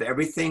say out of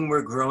everything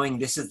we're growing,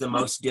 this is the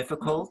most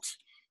difficult,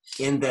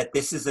 in that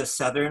this is a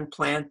southern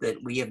plant that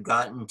we have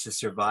gotten to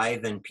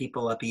survive, and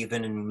people up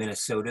even in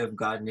Minnesota have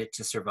gotten it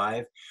to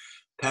survive.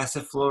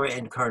 Passiflora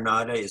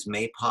incarnata is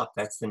maypop.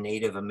 That's the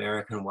Native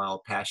American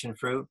wild passion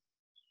fruit.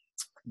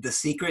 the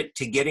secret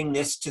to getting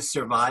this to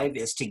survive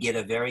is to get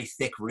a very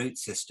thick root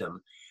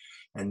system.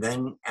 And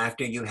then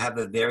after you have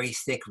a very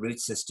thick root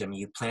system,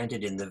 you plant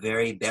it in the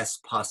very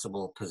best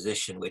possible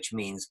position, which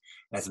means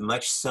as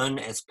much sun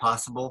as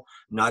possible,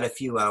 not a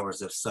few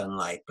hours of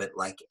sunlight, but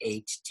like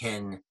 8,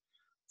 10,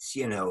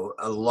 you know,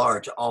 a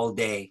large all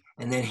day,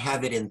 and then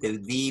have it in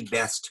the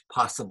best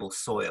possible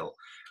soil.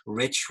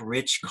 Rich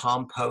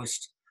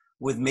compost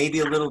with maybe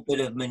a little bit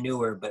of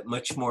manure, but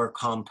much more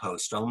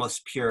compost,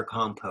 almost pure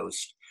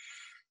compost.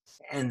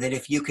 And then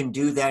if you can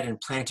do that and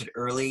plant it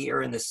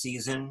earlier in the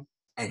season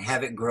and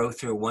have it grow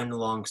through one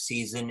long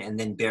season and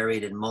then bury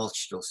it in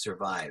mulch, it'll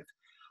survive.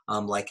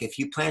 Like if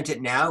you plant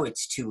it now,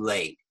 it's too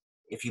late.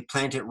 If you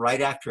plant it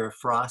right after a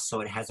frost,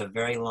 so it has a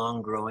very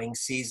long growing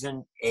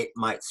season, it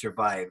might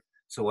survive.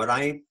 So what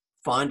I'm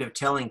fond of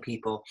telling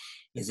people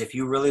is if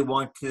you really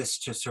want this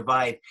to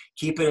survive,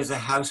 keep it as a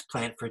house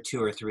plant for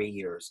 2 or 3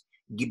 years.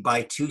 You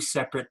buy 2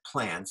 separate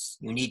plants.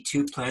 You need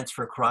 2 plants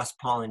for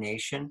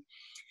cross-pollination.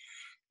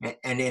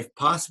 And if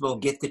possible,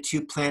 get the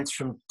 2 plants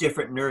from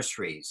different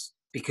nurseries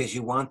because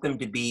you want them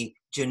to be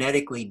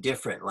genetically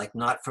different, like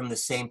not from the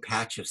same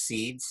patch of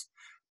seeds.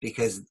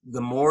 Because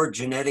the more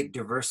genetic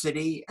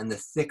diversity and the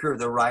thicker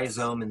the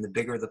rhizome and the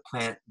bigger the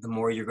plant, the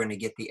more you're going to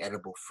get the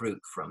edible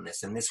fruit from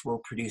this. And this will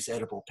produce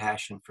edible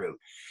passion fruit.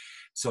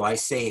 So I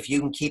say, if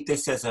you can keep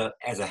this as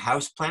a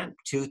house plant,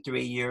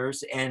 2-3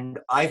 years, and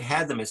I've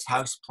had them as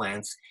house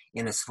plants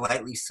in a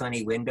slightly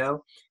sunny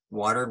window,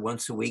 watered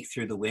once a week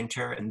through the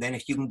winter. And then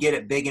if you can get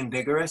it big and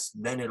vigorous,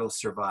 then it'll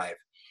survive.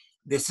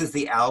 This is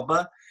the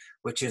alba,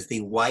 which is the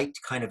white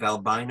kind of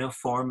albino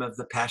form of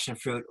the passion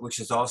fruit, which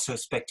is also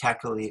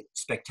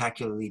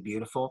spectacularly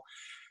beautiful.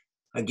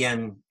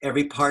 Again,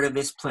 every part of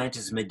this plant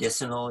is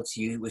medicinal.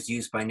 It was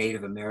used by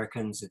Native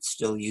Americans. It's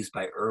still used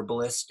by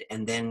herbalists.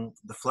 And then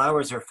the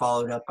flowers are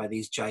followed up by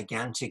these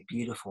gigantic,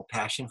 beautiful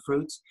passion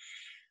fruits.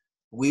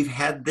 We've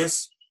had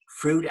this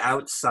fruit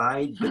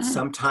outside, but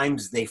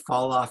sometimes they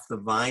fall off the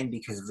vine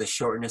because of the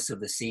shortness of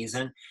the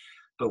season.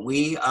 But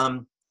we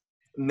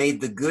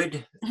made the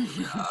good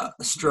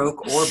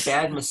stroke or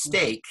bad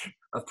mistake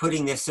of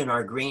putting this in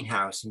our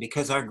greenhouse. And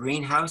because our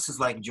greenhouse is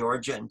like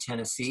Georgia and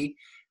Tennessee,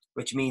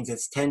 which means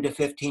it's 10 to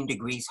 15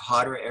 degrees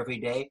hotter every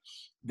day,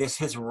 this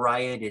has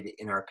rioted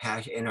in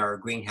our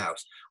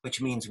greenhouse, which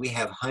means we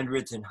have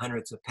hundreds and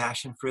hundreds of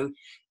passion fruit,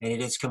 and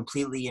it has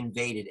completely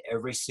invaded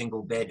every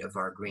single bed of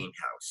our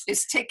greenhouse.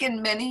 It's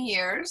taken many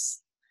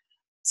years.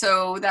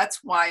 So that's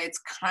why it's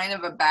kind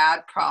of a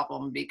bad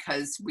problem,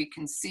 because we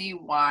can see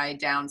why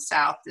down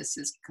south this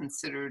is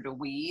considered a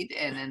weed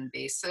and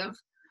invasive,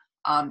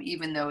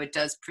 even though it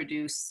does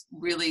produce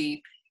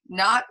really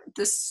not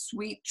the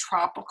sweet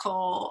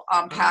tropical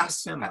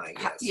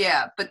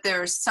yeah, but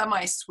they're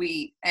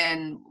semi-sweet,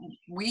 and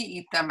we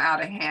eat them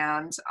out of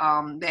hand.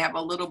 They have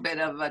a little bit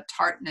of a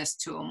tartness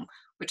to them,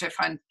 which I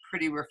find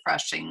pretty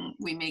refreshing.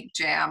 We make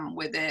jam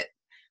with it.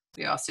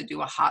 We also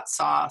do a hot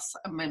sauce.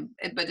 I mean,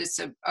 but it's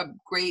a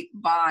great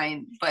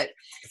vine, but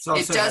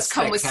it does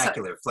come with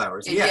spectacular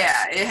flowers.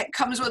 Yes. Yeah, it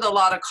comes with a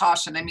lot of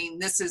caution. I mean,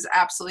 this is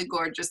absolutely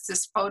gorgeous.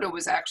 This photo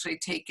was actually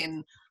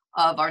taken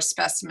of our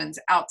specimens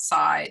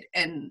outside.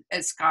 And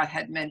as Scott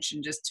had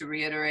mentioned, just to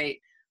reiterate,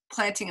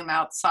 planting them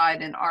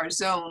outside in our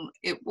zone,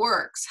 it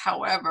works.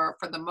 However,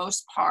 for the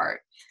most part,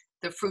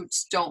 the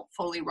fruits don't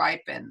fully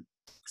ripen.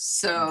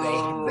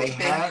 So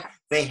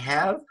they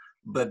have.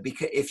 But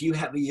because if you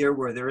have a year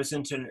where there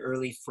isn't an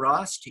early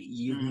frost,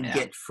 you can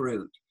get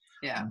fruit.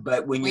 Yeah.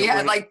 But when we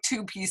had like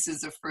 2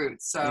 pieces of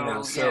fruit,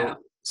 so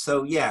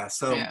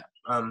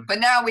but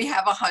now we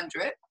have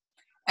 100,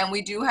 and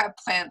we do have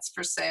plants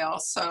for sale.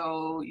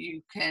 So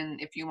you can,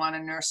 if you want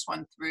to nurse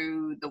one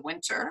through the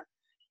winter,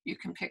 you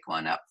can pick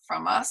one up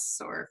from us,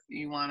 or if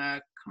you want to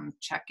come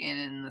check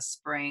in the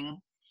spring.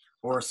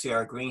 Or see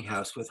our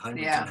greenhouse with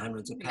hundreds and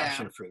hundreds of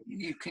passion fruit.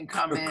 You can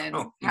come in,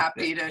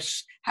 happy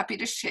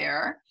to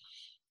share.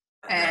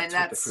 And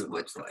that's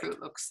what the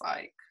fruit looks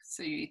like.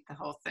 So you eat the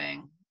whole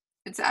thing.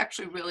 It's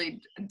actually really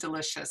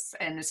delicious.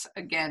 And it's,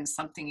 again,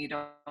 something you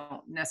don't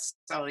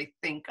necessarily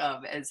think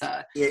of as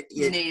a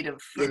native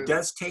fruit. It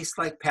does taste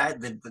like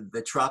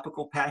the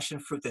tropical passion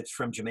fruit that's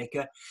from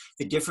Jamaica.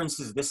 The difference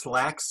is this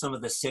lacks some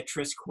of the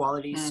citrus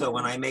qualities. Mm-hmm. So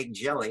when I make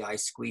jelly, I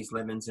squeeze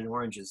lemons and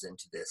oranges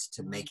into this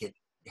to make it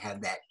have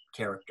that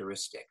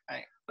characteristic.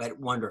 Right. But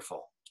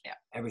wonderful. Yeah.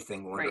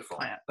 Everything wonderful.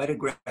 Great plant. But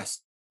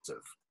aggressive.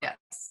 Yes.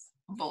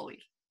 Bully.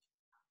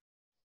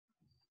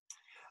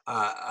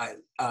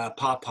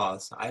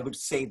 Pawpaws. I would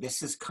say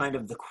this is kind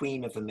of the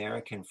queen of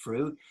American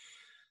fruit.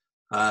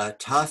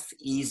 Tough,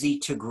 easy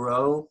to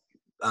grow.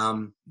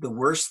 The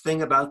worst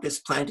thing about this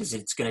plant is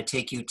it's going to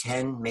take you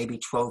 10, maybe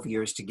 12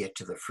 years to get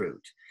to the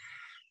fruit.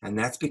 And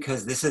that's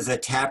because this is a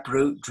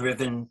taproot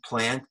driven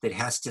plant that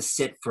has to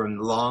sit for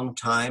a long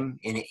time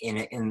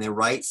in the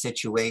right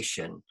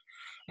situation.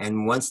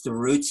 And once the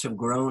roots have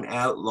grown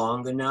out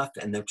long enough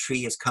and the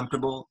tree is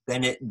comfortable,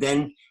 then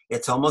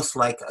it's almost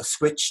like a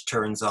switch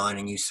turns on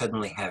and you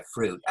suddenly have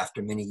fruit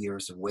after many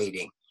years of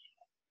waiting.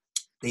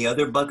 The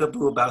other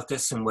bugaboo about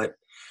this and what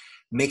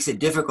makes it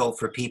difficult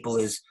for people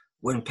is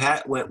When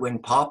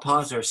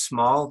pawpaws are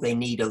small, they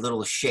need a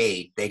little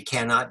shade. They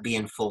cannot be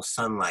in full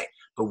sunlight.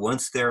 But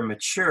once they're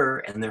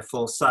mature and they're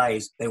full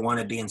size, they want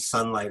to be in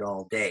sunlight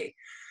all day.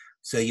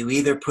 So you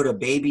either put a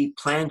baby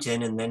plant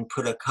in and then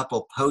put a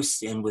couple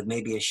posts in with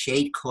maybe a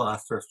shade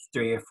cloth for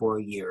 3 or 4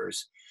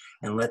 years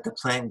and let the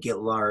plant get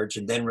large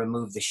and then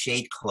remove the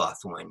shade cloth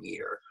 1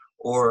 year.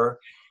 Or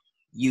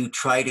you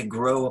try to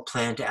grow a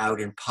plant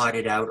out and pot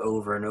it out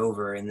over and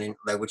over, and then,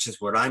 which is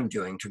what I'm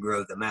doing to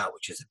grow them out,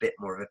 which is a bit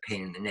more of a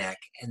pain in the neck,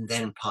 and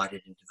then pot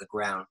it into the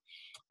ground.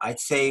 I'd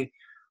say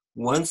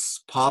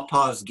once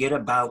pawpaws get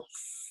about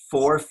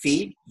 4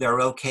 feet,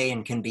 they're okay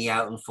and can be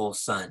out in full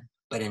sun.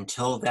 But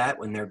until that,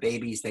 when they're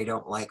babies, they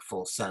don't like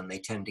full sun. They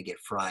tend to get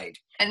fried.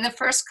 And the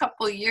first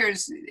couple of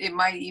years, it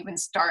might even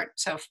start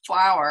to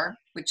flower,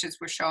 which is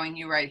we're showing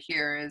you right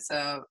here is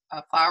a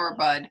flower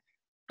bud,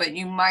 but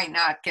you might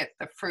not get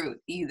the fruit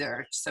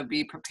either. So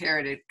be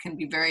prepared. It can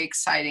be very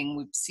exciting.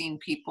 We've seen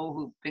people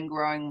who've been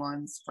growing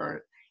ones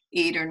for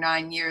 8 or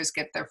 9 years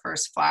get their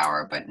first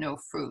flower, but no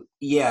fruit.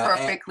 Yeah.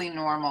 Perfectly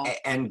normal.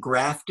 And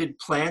grafted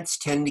plants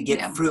tend to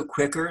get fruit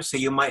quicker. So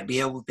you might be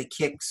able to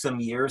kick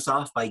some years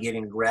off by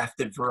getting a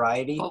grafted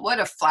variety. Well, what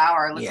a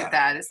flower. Look at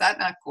that. Is that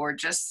not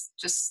gorgeous?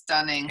 Just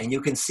stunning. And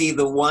you can see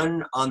the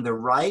one on the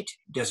right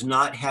does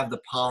not have the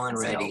pollen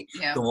ready.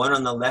 Yeah. The one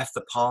on the left,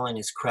 the pollen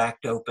is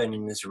cracked open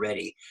and is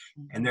ready.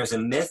 And there's a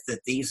myth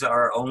that these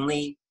are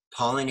only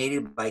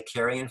pollinated by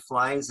carrion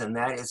flies, and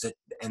that is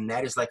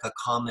like a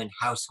common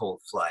household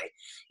fly.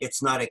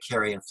 It's not a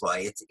carrion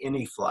fly, it's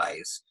any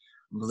flies.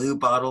 Blue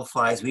bottle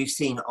flies, we've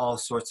seen all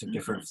sorts of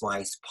different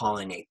flies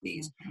pollinate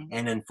these.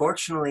 And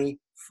unfortunately,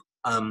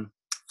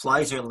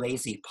 flies are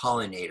lazy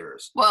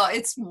pollinators. Well,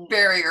 it's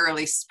very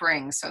early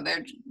spring, so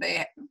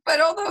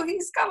but although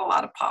he's got a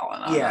lot of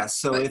pollen on Yeah, it,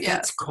 so if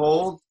it's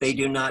cold, they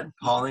do not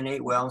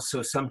pollinate well.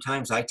 So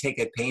sometimes I take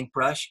a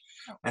paintbrush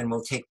and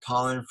we'll take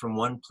pollen from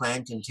one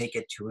plant and take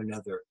it to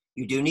another.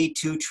 You do need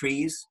 2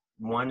 trees.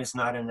 1 is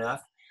not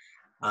enough.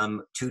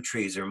 2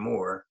 trees or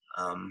more.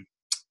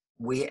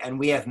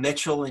 We have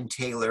Mitchell and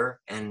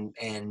Taylor and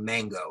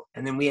mango,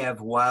 and then we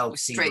have wild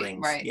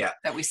seedlings,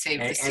 that we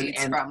save the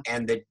seeds from.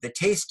 And the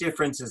taste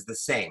difference is the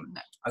same.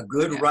 A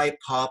good ripe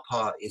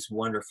pawpaw is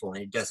wonderful,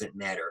 and it doesn't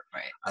matter.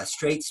 A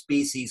straight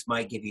species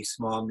might give you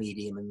small,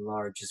 medium, and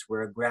large, is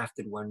where a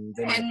grafted one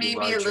they might be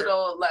larger. A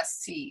little less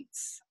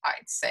seeds,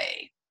 I'd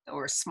say,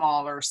 or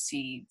smaller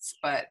seeds.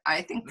 But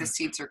I think the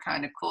seeds are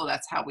kind of cool.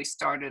 That's how we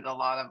started a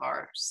lot of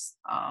our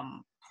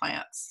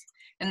plants.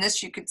 And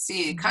this you could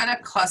see, it kind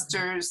of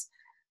clusters,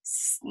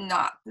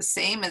 not the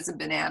same as a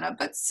banana,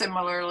 but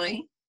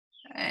similarly.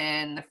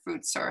 And the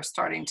fruits are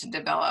starting to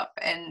develop.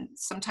 And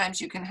sometimes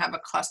you can have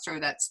a cluster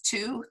that's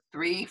 2,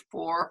 3,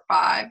 4,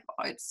 5.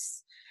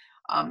 It's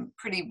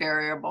pretty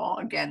variable.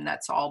 Again,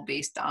 that's all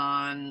based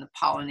on the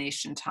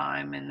pollination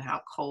time and how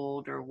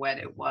cold or wet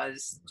it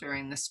was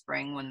during the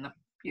spring when the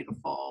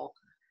beautiful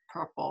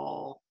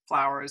purple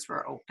flowers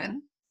were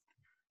open.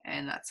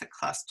 And that's a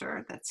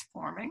cluster that's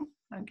forming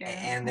again.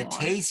 And the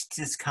taste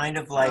is kind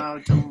of like,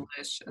 oh,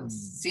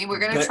 delicious. See, we're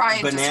going to try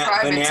and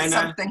describe it to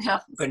something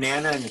else.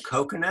 Banana and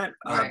coconut,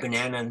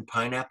 banana and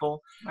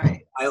pineapple.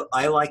 Right.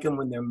 I like them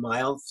when they're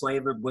mild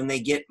flavored. When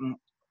they get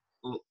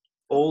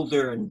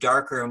older and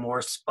darker and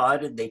more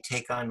spotted, they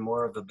take on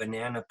more of a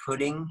banana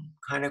pudding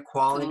kind of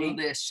quality.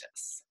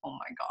 Delicious. Oh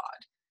my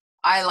God.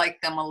 I like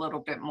them a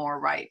little bit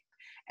more ripe.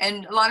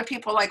 And a lot of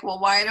people are like, well,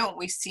 why don't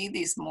we see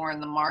these more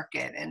in the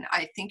market? And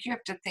I think you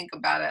have to think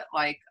about it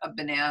like a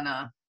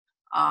banana.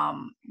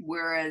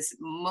 Whereas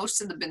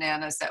most of the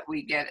bananas that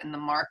we get in the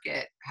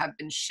market have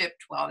been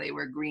shipped while they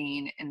were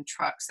green in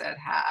trucks that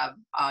have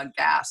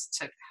gas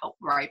to help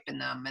ripen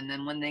them. And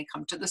then when they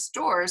come to the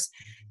stores,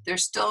 they're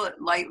still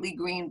lightly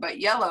green but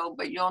yellow,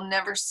 but you'll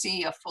never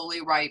see a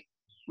fully ripe,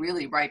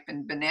 really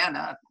ripened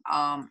banana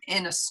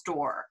in a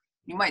store.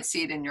 You might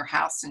see it in your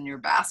house in your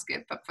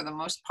basket, but for the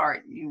most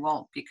part, you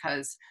won't,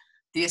 because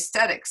the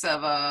aesthetics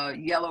of a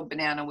yellow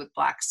banana with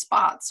black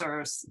spots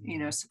are,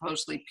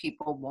 supposedly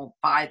people won't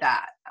buy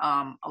that.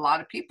 A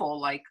lot of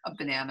people like a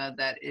banana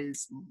that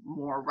is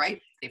more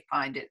ripe. They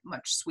find it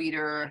much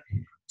sweeter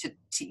to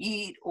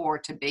eat or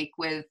to bake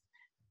with.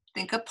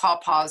 Think of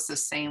pawpaws the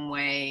same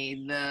way.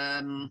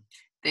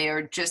 They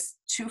are just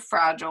too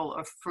fragile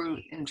a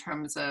fruit in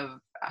terms of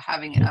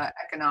having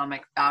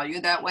economic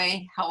value that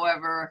way.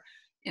 However,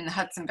 in the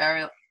Hudson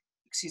Valley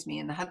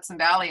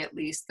at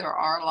least, there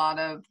are a lot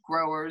of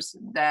growers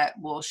that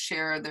will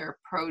share their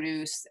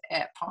produce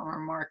at farmer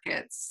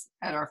markets,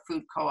 at our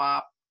food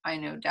co-op. I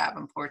know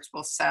Davenport's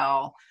will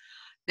sell.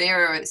 They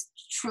are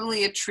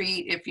truly a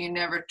treat if you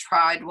never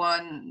tried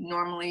one.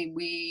 Normally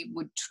we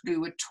would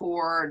do a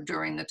tour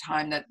during the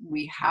time that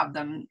we have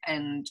them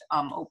and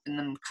open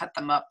them, cut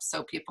them up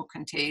so people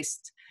can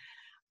taste.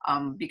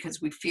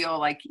 Because we feel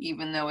like,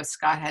 even though, as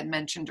Scott had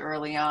mentioned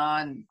early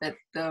on, that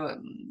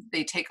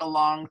they take a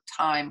long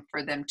time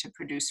for them to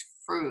produce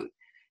fruit,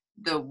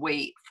 the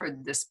wait for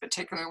this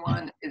particular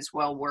one is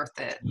well worth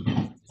it.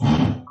 It's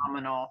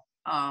phenomenal.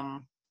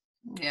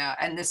 Yeah,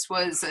 and this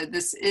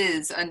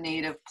is a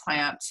native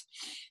plant.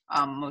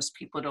 Most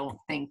people don't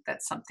think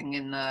that something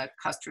in the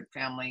custard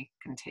family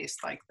can taste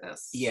like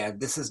this. Yeah,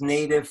 this is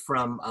native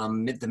from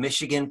the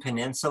Michigan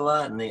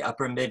Peninsula and the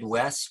upper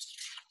Midwest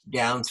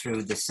down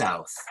through the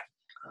South.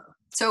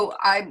 So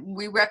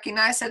we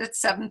recognize that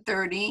it's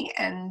 7:30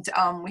 and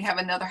we have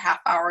another half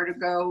hour to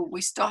go.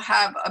 We still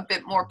have a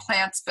bit more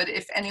plants, but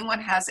if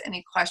anyone has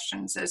any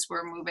questions as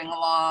we're moving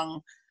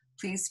along,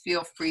 please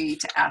feel free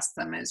to ask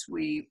them as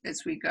we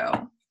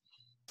go.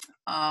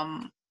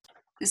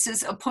 This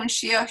is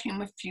Opuntia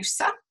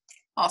humifusa,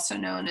 also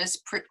known as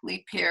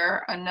prickly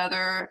pear,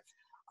 another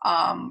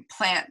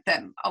plant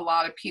that a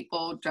lot of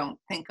people don't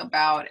think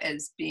about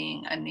as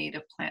being a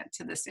native plant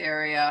to this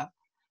area,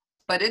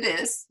 but it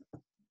is.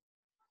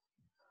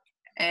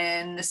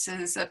 And this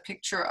is a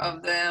picture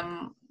of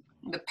them,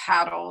 the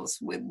petals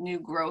with new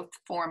growth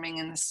forming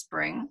in the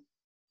spring.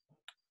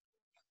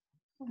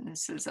 And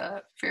this is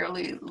a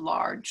fairly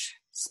large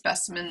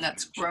specimen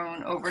that's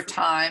grown over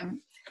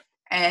time.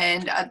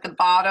 And at the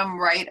bottom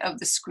right of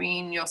the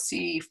screen, you'll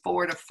see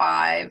 4 to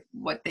 5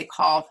 what they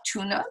call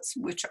tunas,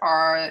 which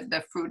are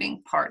the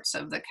fruiting parts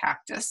of the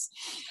cactus.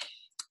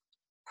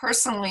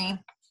 Personally,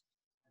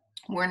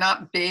 we're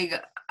not big,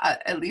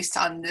 at least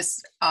on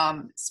this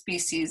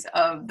species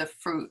of the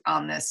fruit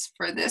on this.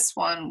 For this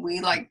one, we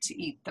like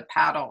to eat the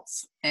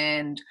petals.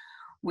 And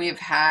we've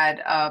had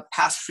a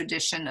past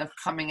tradition of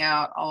coming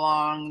out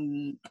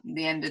along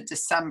the end of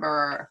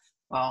December.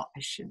 Well, I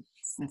shouldn't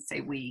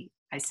say we.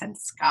 I sent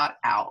Scott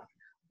out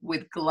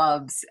with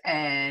gloves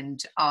and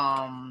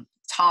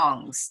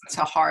tongs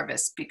to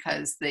harvest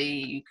because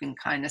you can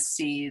kind of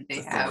see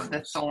they have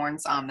the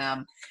thorns on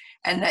them,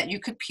 and that you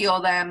could peel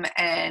them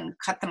and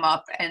cut them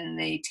up and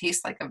they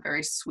taste like a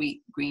very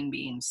sweet green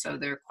bean. So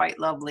they're quite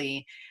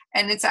lovely.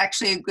 And it's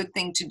actually a good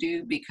thing to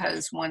do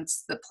because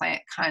once the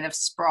plant kind of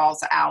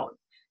sprawls out,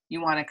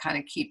 you want to kind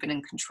of keep it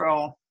in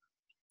control.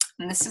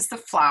 And this is the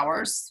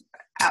flowers,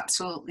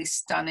 absolutely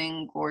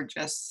stunning,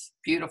 gorgeous,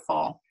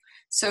 beautiful.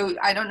 So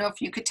I don't know if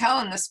you could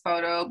tell in this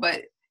photo,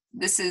 but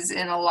this is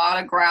in a lot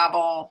of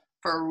gravel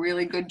for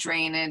really good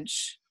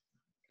drainage.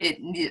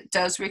 It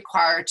does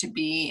require to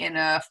be in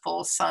a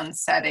full sun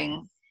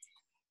setting.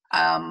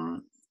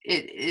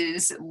 It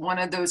is one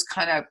of those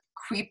kind of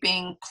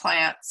creeping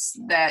plants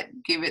that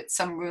give it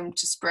some room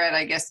to spread.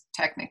 I guess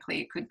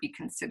technically it could be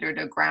considered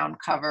a ground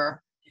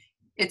cover.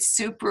 It's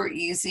super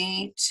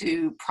easy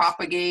to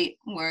propagate,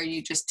 where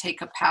you just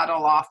take a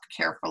petal off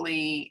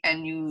carefully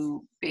and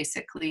you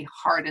basically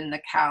harden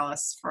the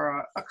callus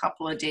for a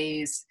couple of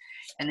days,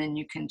 and then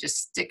you can just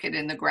stick it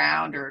in the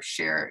ground or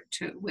share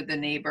it with a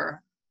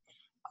neighbor.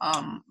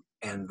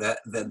 And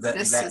that's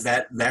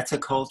a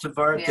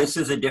cultivar. Yeah. This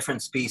is a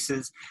different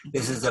species.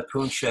 This is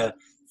Opuntia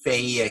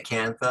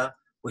acantha,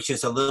 which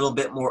is a little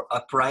bit more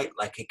upright,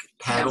 like a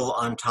petal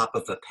on top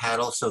of a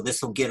petal. So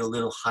this will get a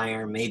little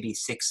higher, maybe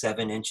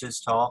 6-7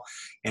 inches tall.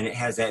 And it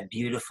has that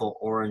beautiful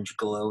orange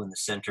glow in the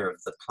center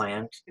of the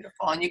plant.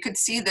 Beautiful. And you could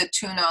see the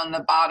tuna on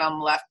the bottom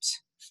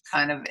left,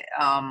 kind of,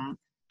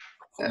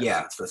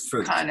 the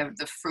fruit. Kind of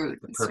the fruit.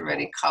 It's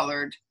already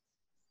colored.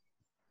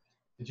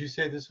 Did you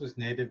say this was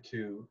native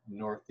to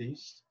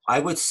Northeast? I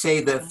would say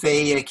the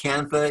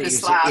acantha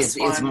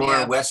is more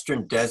a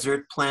Western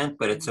desert plant,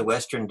 but it's a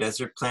Western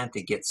desert plant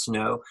that gets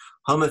snow.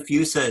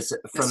 Humifusa is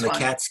from the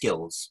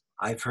Catskills.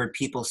 I've heard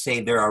people say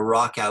there are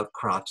rock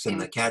outcrops in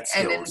the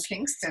Catskills. And in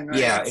Kingston, right?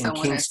 Yeah, in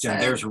Kingston.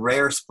 There's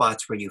rare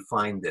spots where you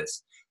find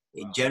this.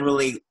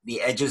 Generally,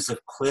 the edges of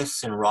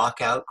cliffs and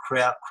rock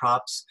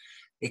outcrops,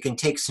 it can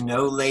take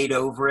snow laid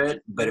over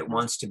it, but it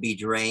wants to be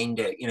drained.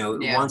 It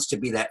wants to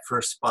be that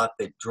first spot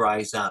that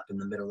dries up in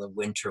the middle of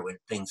winter when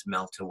things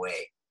melt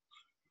away.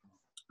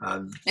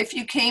 If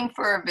you came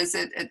for a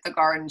visit at the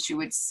gardens, you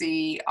would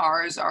see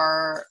ours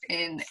are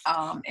in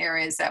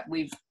areas that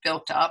we've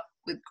built up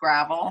with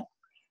gravel,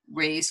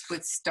 raised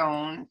with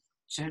stone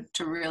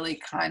to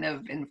really kind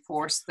of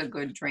enforce the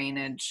good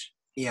drainage.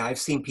 Yeah, I've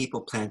seen people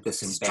plant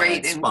this in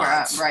bad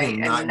spots, right,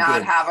 and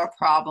not have a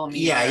problem either.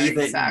 Yeah,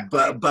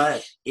 exactly.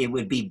 but it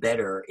would be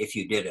better if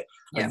you did it.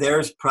 Yeah.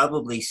 There's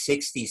probably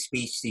 60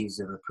 species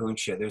of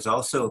Opuntia. There's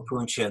also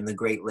Opuntia in the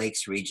Great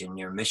Lakes region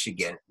near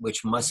Michigan,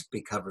 which must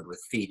be covered with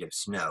feet of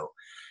snow.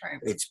 Right.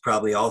 It's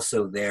probably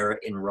also there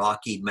in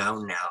rocky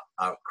mountain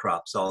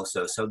outcrops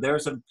also. So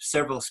there's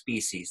several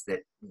species that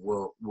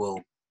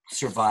will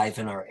survive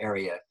in our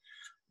area.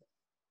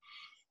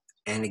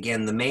 And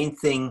again, the main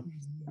thing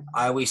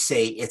I always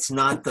say, it's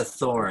not the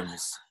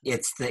thorns,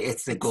 it's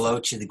the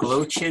glochids. The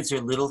glochids are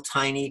little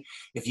tiny.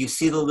 If you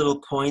see the little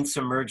points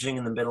emerging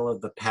in the middle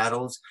of the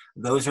petals,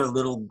 those are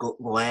little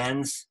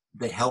glands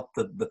that help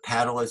the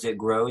petal as it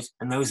grows,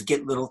 and those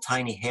get little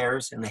tiny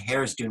hairs, and the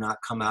hairs do not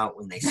come out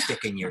when they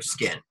stick in your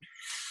skin.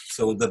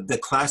 So the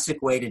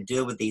classic way to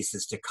deal with these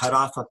is to cut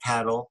off a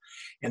petal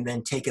and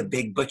then take a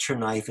big butcher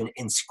knife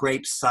and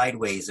scrape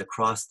sideways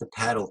across the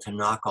petal to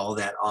knock all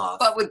that off.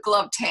 But with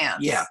gloved hands.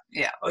 Yeah.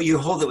 Oh, you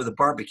hold it with a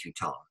barbecue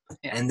tong.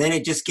 Yeah. And then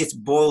it just gets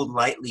boiled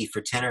lightly for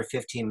 10 or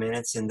 15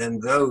 minutes, and then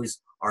those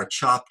are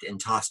chopped and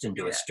tossed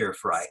into a stir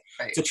fry.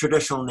 Right. It's a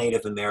traditional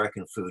Native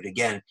American food.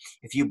 Again,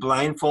 if you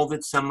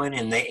blindfolded someone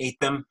and they ate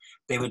them,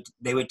 they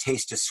would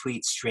taste a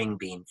sweet string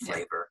bean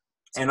flavor.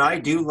 Yeah. And I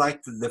do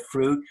like the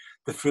fruit.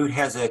 The fruit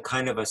has a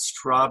kind of a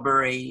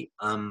strawberry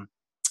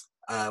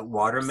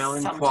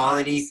watermelon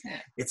quality.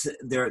 Yeah.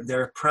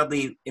 They're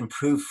probably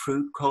improved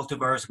fruit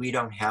cultivars. We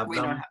don't have them. We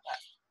don't have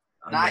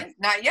that.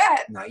 Not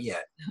yet. Not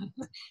yet.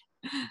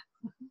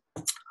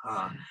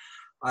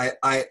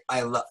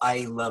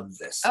 I love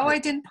this. Oh, I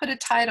didn't put a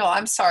title.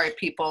 I'm sorry,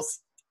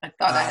 peoples. I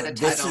thought I had a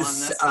title on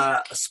this. This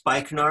is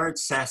spikenard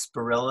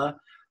sarsaparilla,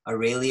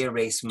 Aurelia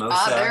racemosa.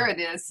 Ah, there it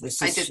is.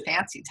 I did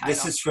fancy title.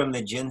 This is from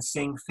the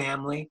ginseng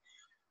family.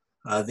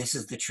 This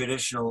is the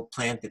traditional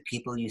plant that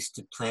people used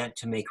to plant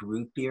to make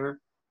root beer.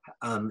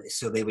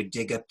 So they would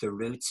dig up the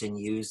roots and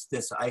use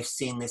this. I've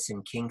seen this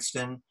in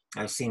Kingston.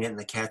 I've seen it in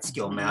the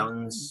Catskill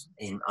Mountains.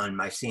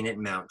 I've seen it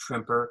in Mount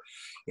Trimper.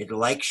 It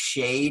likes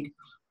shade,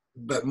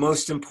 but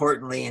most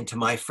importantly, and to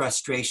my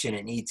frustration,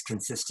 it needs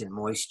consistent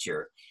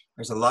moisture.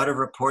 There's a lot of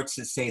reports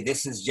that say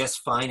this is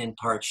just fine in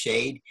part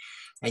shade.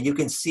 And you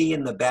can see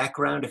in the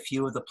background a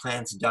few of the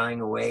plants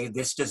dying away.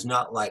 This does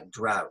not like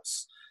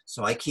droughts.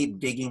 So I keep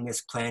digging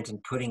this plant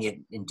and putting it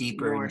in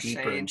deeper and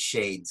deeper in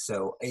shade.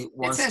 So it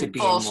wants to be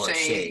in more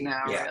shade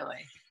now,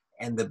 really.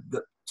 And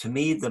to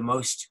me, the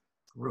most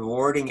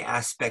rewarding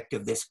aspect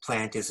of this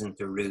plant isn't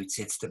the roots,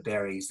 it's the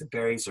berries. The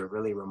berries are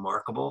really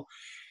remarkable.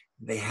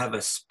 They have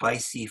a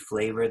spicy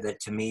flavor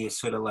that to me is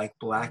sort of like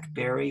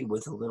blackberry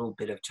with a little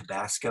bit of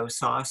Tabasco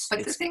sauce.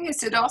 But the thing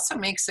is, it also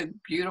makes a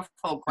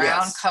beautiful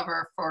ground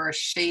cover for a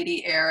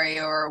shady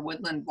area or a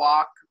woodland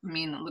walk. I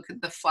mean, look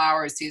at the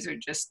flowers. These are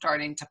just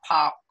starting to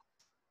pop.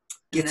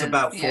 It's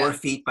about 4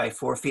 feet by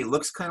 4 feet. It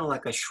looks kind of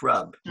like a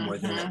shrub more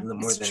than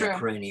a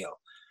perennial.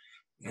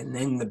 And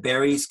then the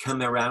berries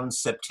come around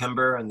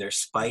September and they're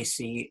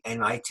spicy.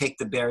 And I take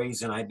the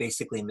berries and I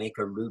basically make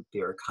a root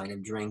beer kind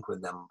of drink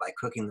with them by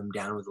cooking them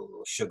down with a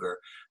little sugar.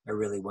 They're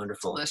really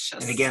wonderful.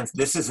 Delicious. And again,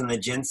 this is in the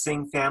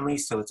ginseng family,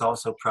 so it's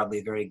also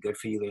probably very good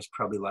for you. There's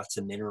probably lots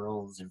of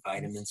minerals and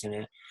vitamins in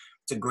it.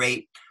 It's a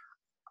great,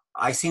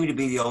 I seem to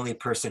be the only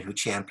person who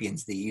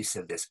champions the use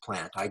of this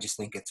plant. I just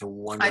think it's a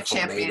wonderful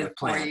native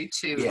plant. I champion it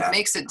for you too. Yeah. It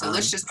makes a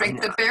delicious drink.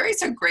 The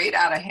berries are great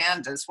out of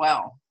hand as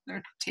well.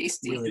 They're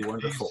tasty. Really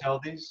wonderful. Do you sell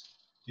these?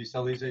 Do you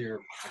sell these at your?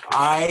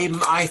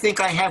 I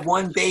think I have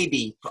one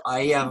baby.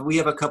 We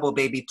have a couple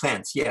baby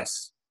plants.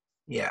 Yes.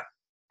 Yeah.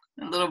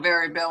 A little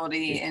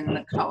variability in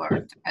the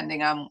color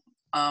depending on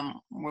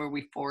where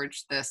we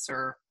foraged this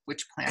or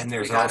which plant. And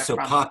there's also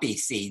poppy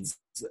seeds.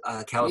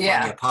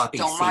 California poppy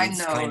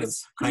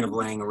seeds kind of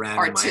laying around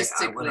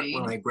artistically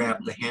when I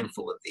grabbed the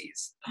handful of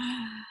these.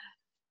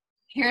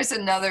 Here's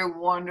another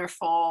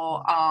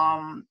wonderful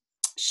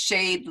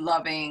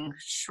shade-loving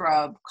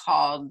shrub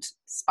called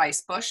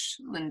spicebush,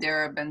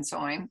 Lindera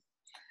benzoin.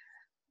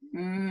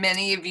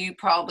 Many of you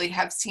probably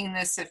have seen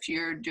this if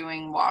you're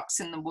doing walks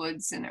in the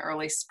woods in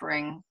early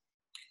spring.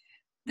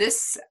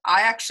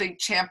 I actually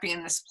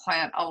champion this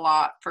plant a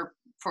lot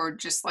for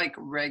just like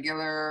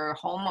regular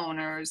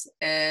homeowners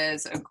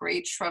as a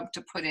great shrub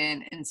to put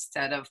in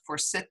instead of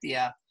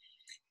forsythia.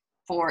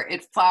 For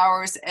it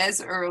flowers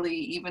as early,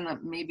 even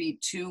maybe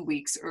 2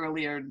 weeks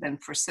earlier than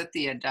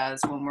forsythia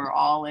does when we're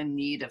all in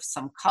need of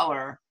some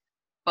color.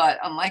 But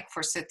unlike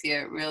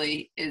forsythia, it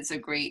really is a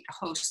great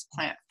host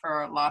plant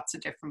for lots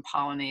of different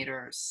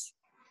pollinators.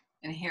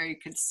 And here you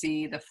can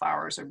see the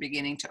flowers are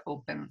beginning to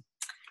open.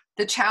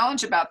 The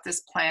challenge about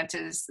this plant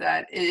is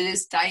that it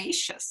is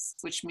dioecious,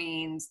 which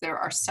means there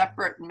are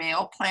separate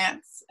male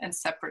plants and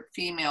separate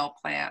female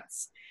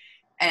plants.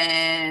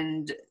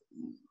 And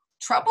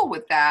trouble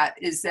with that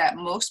is that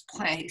most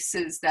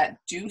places that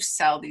do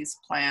sell these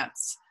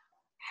plants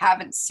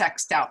haven't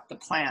sexed out the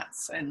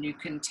plants. And you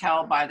can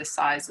tell by the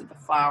size of the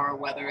flower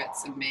whether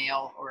it's a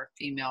male or a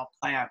female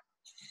plant.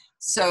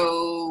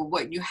 So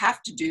what you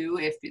have to do,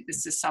 if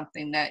this is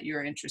something that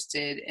you're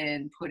interested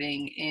in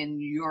putting in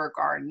your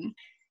garden,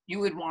 you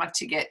would want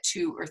to get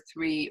 2 or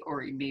 3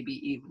 or maybe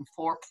even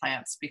 4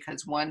 plants,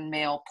 because one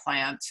male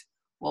plant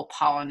will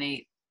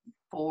pollinate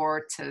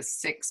 4 to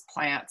 6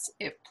 plants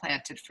if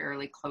planted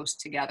fairly close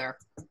together.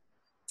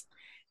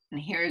 And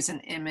here's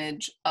an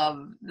image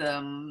of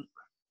the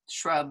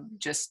shrub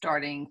just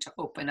starting to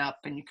open up,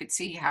 and you could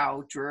see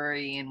how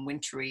dreary and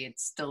wintry it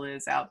still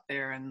is out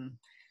there, and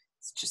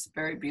it's just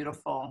very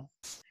beautiful.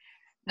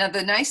 Now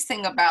the nice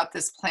thing about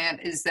this plant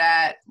is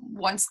that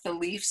once the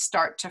leaves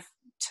start to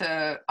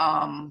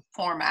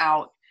form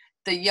out,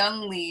 the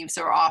young leaves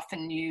are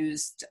often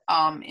used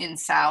in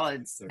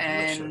salads,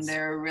 and they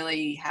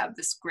really have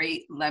this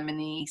great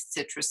lemony,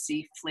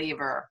 citrusy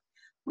flavor.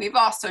 We've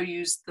also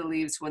used the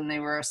leaves when they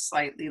were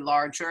slightly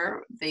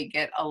larger. They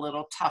get a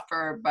little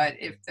tougher, but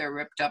if they're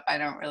ripped up, I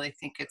don't really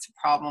think it's a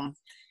problem.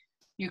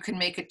 You can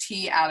make a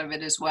tea out of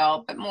it as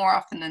well, but more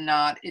often than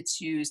not,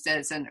 it's used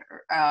as an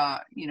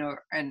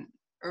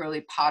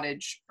early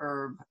pottage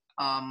herb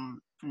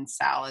in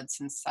salads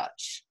and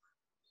such.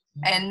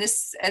 And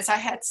this, as I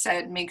had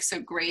said, makes a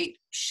great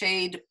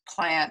shade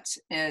plant.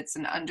 It's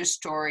an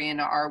understory in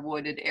our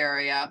wooded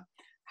area.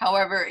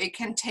 However, it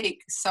can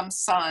take some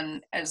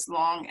sun as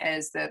long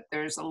as that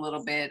there's a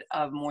little bit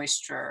of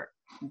moisture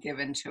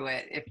given to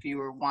it if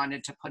you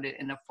wanted to put it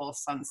in a full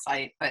sun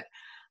site. But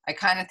I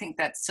kind of think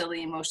that's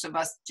silly. Most of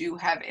us do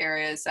have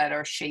areas that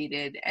are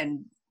shaded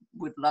and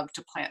would love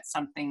to plant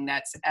something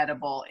that's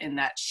edible in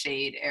that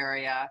shade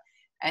area.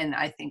 And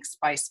I think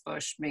spice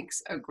bush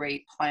makes a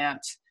great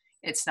plant.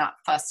 It's not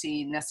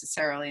fussy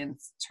necessarily in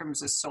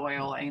terms of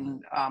soil,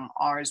 and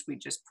ours we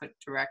just put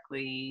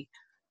directly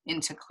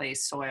into clay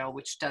soil,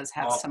 which does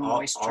have some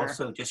moisture.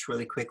 Also, just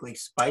really quickly,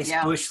 spice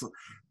bush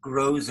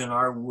grows in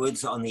our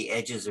woods on the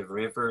edges of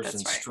rivers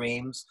and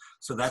streams.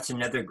 So that's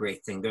another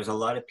great thing. There's a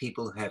lot of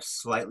people who have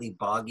slightly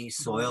boggy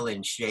soil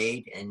and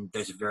shade, and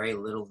there's very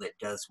little that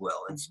does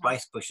well. And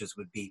spice bushes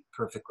would be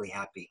perfectly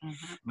happy.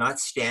 Not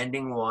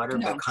standing water,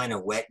 but kind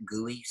of wet,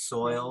 gooey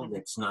soil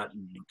that's not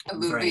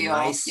very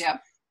nice.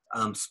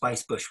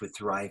 Spice bush would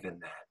thrive in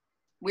that.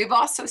 We've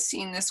also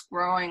seen this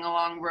growing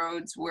along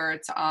roads where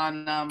it's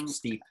on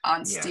steep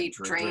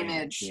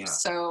drainage.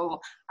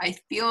 So I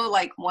feel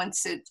like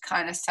once it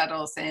kind of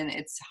settles in,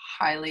 it's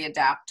highly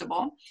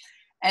adaptable.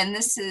 And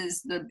this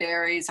is the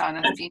berries on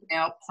a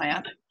female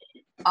plant.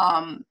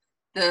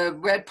 The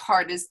red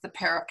part is the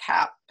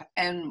paracap,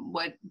 and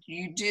what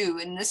you do,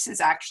 and this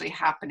is actually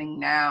happening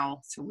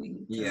now, so we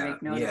need to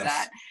make note of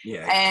that.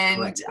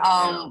 And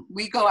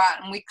we go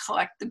out and we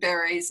collect the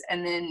berries,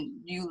 and then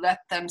you let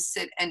them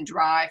sit and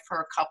dry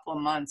for a couple of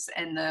months,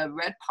 and the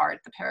red part,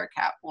 the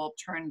paracap, will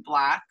turn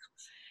black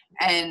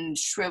and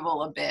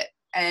shrivel a bit.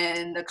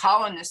 And the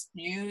colonists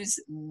use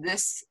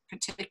this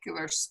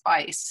particular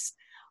spice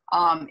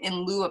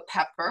in lieu of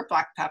pepper,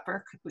 black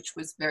pepper, which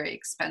was very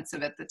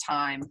expensive at the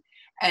time.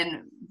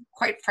 And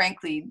quite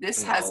frankly,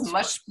 this has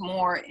much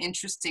more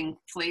interesting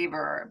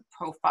flavor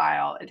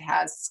profile. It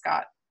has,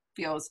 Scott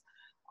feels,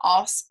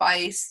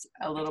 allspice,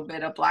 a little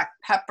bit of black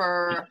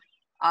pepper.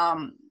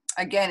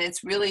 Again,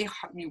 it's really,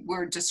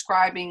 we're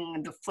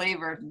describing the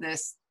flavor of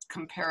this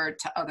compared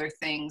to other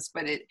things,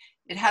 but it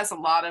has a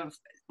lot of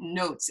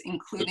notes,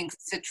 including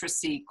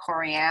citrusy,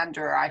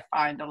 coriander. I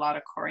find a lot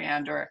of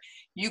coriander.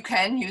 You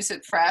can use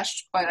it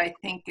fresh, but I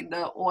think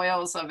the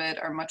oils of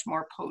it are much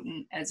more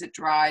potent as it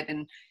dried.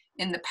 And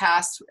in the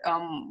past,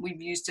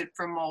 we've used it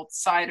for mulled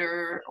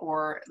cider,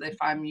 or if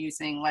I'm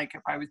using, like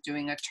if I was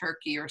doing a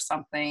turkey or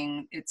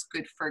something, it's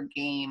good for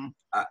game.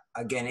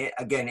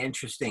 Again,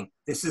 interesting.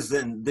 This is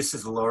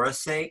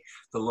Lauraceae.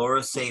 The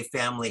Lauraceae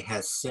family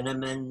has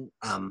cinnamon,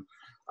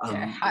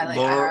 highly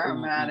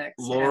aromatic,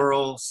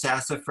 laurel,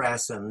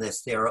 sassafras, and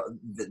this.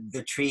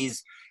 The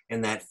trees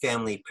in that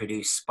family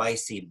produce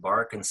spicy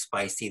bark and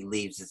spicy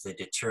leaves as a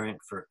deterrent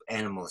for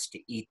animals to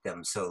eat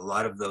them. So a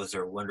lot of those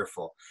are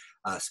wonderful.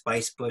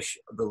 Spice bush,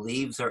 the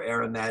leaves are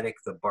aromatic,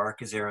 the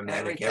bark is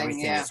aromatic,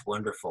 everything is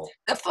wonderful.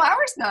 The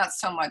flowers not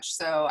so much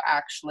so,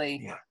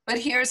 actually. But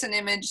here's an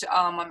image.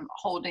 I'm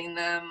holding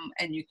them,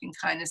 and you can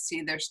kind of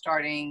see they're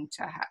starting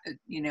to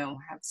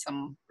have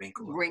some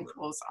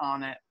wrinkles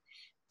on it.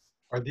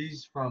 Are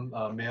these from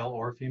male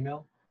or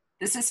female?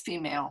 This is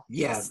female.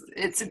 Yeah.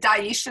 It's a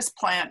dioecious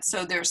plant,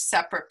 so they're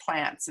separate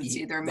plants. It's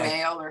either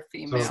male or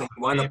female. So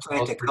you want to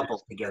plant a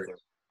couple together.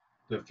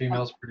 The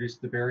females produce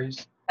the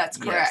berries? That's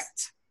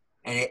correct.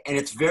 And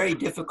it's very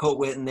difficult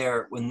when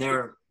they're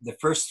the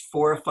first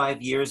 4 or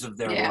 5 years of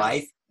their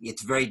life.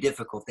 It's very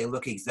difficult. They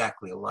look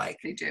exactly alike.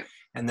 They do.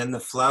 And then the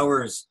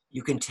flowers,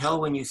 you can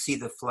tell when you see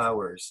the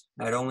flowers,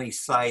 not only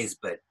size,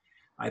 but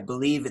I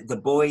believe the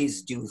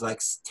boys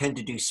tend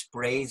to do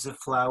sprays of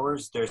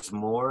flowers. There's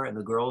more, and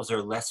the girls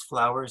are less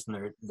flowers,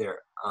 and they're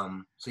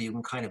so you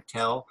can kind of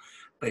tell.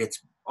 But it's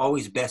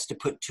always best to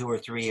put 2 or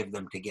 3 of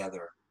them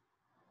together.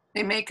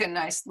 They make a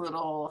nice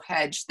little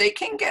hedge. They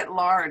can get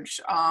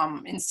large.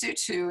 In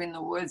situ in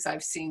the woods,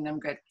 I've seen them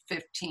get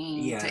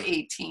 15 to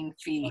 18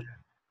 feet.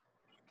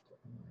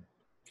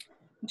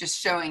 Just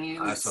showing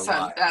you. That's a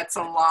lot. That's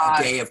a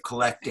lot. A day of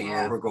collecting,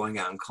 where we're going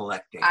out and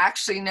collecting.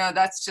 Actually, no,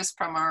 that's just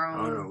from our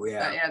own. Oh,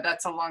 yeah.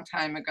 That's a long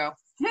time ago.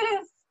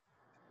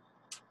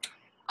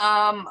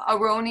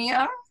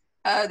 Aronia.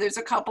 There's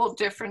a couple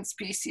different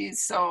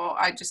species, so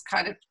I just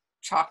kind of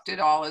chalked it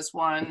all as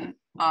one,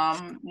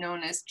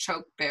 known as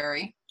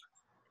chokeberry.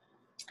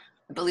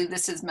 I believe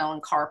this is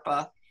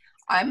Melancarpa.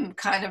 I'm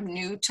kind of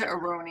new to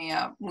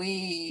Aronia.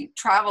 We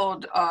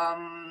traveled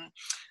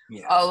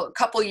a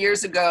couple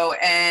years ago,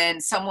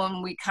 and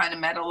someone we kind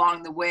of met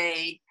along the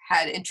way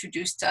had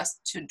introduced us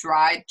to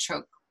dried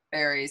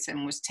chokeberries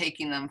and was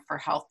taking them for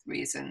health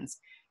reasons.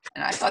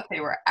 And I thought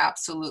they were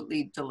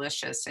absolutely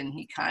delicious, and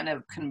he kind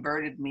of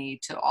converted me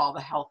to all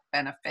the health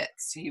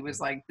benefits. He was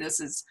like, this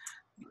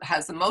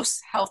has the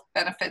most health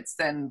benefits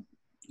than,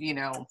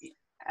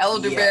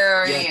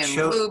 elderberry and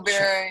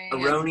blueberry.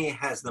 Aronia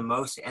has the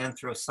most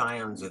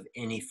anthocyanins of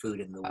any food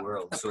in the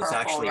world. So it's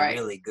actually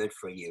really good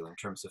for you in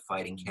terms of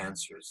fighting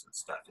cancers and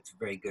stuff. It's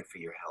very good for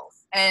your health.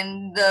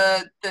 And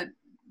the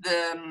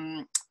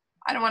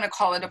I don't want to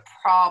call it a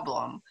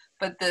problem,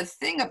 but the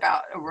thing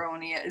about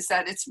Aronia is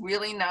that it's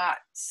really not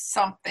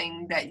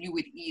something that you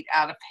would eat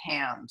out of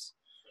hand.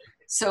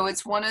 So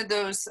it's one of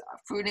those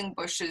fruiting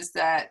bushes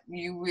that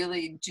you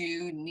really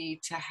do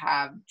need to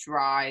have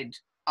dried.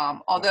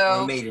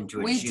 Although or made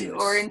into a juice.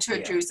 Or into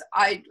a juice.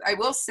 I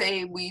will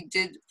say we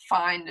did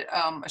find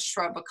a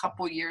shrub a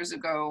couple years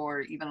ago,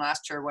 or even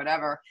last year, or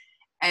whatever,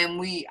 and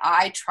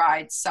I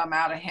tried some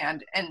out of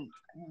hand, and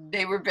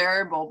they were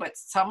variable, but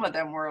some of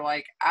them were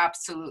like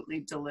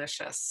absolutely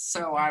delicious.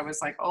 So I was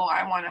like, oh,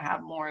 I want to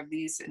have more of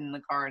these in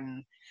the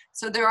garden.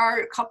 So there are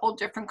a couple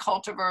different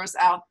cultivars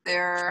out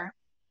there.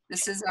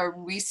 This is a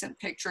recent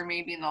picture,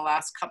 maybe in the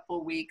last couple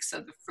of weeks,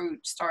 of the fruit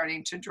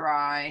starting to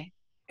dry.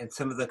 And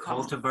some of the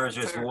cultivars,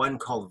 there's one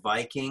called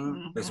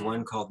Viking, there's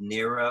one called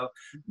Nero.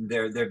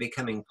 They're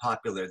becoming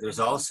popular. There's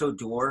also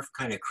dwarf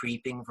kind of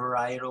creeping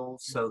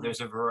varietals. So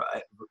there's a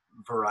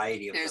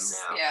variety of them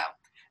now.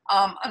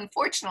 Yeah.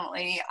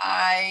 Unfortunately,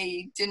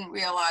 I didn't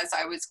realize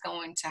I was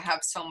going to have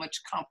so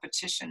much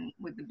competition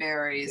with the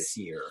berries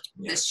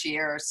this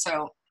year.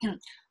 So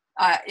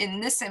in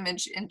this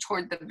image, and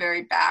toward the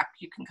very back,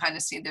 you can kind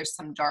of see there's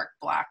some dark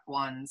black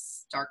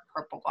ones, dark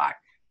purple black.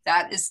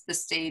 That is the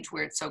stage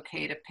where it's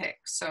okay to pick.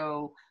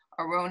 So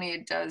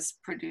Aronia does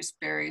produce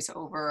berries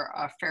over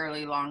a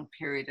fairly long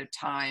period of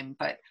time,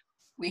 but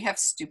we have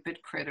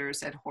stupid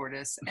critters at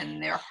Hortus,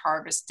 and they're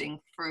harvesting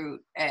fruit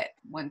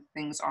when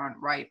things aren't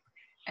ripe.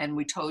 And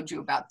we told you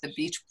about the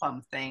beach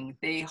plum thing.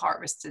 They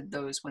harvested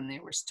those when they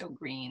were still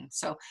green.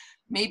 So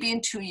maybe in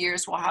 2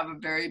 years, we'll have a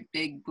very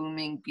big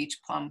booming beach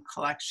plum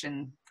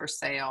collection for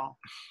sale.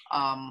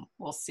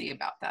 We'll see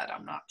about that.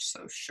 I'm not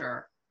so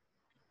sure.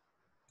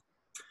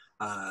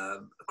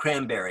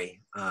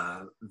 Cranberry,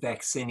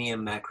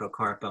 Vaccinium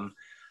macrocarpum.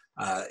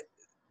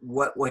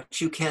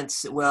 What you can't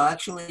see, well,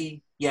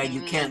 actually, yeah,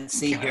 you can't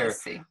see here.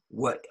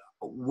 What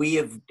we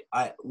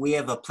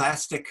have a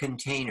plastic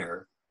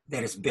container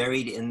that is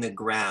buried in the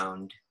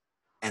ground,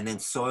 and then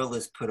soil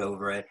is put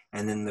over it,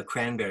 and then the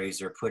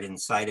cranberries are put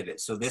inside of it.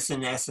 So this,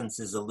 in essence,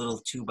 is a little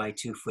 2 by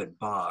 2 foot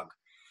bog,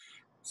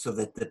 so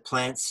that the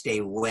plants stay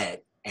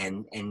wet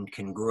and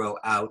can grow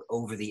out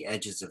over the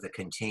edges of the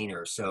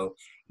container. So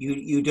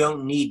you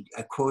don't need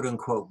a quote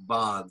unquote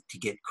bog to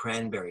get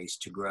cranberries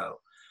to grow.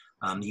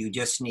 You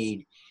just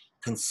need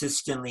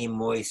consistently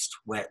moist,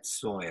 wet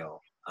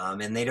soil.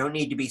 And they don't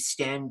need to be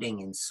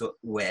standing in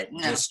wet,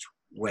 just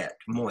wet,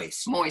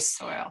 moist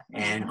soil.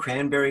 And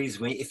cranberries,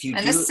 if you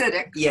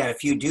acidic. Yeah,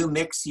 if you do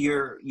mix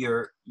your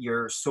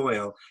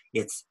soil,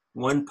 it's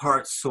 1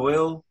 part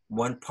soil,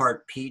 1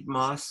 part peat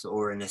moss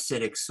or an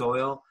acidic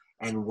soil,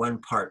 and 1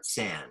 part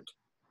sand.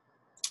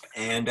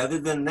 And other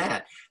than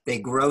that, they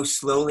grow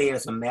slowly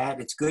as a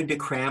mat. It's good to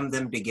cram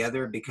them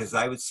together, because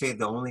I would say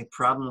the only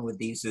problem with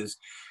these is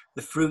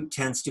the fruit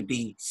tends to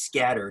be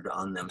scattered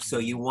on them. So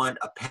you want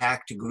a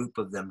packed group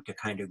of them to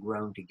kind of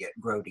grow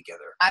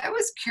together. I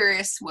was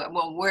curious,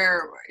 well,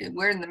 we're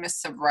in the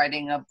midst of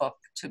writing a book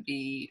to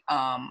be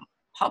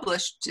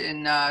published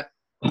in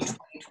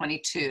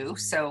 2022.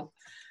 So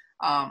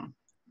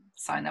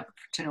sign up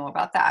to know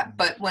about that.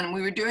 But when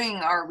we were doing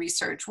our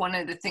research, one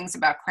of the things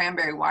about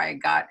cranberry, why it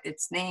got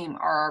its name,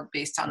 are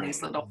based on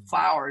these little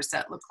flowers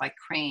that look like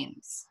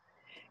cranes.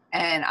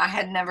 And I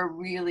had never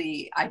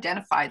really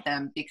identified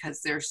them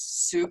because they're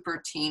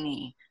super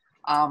teeny.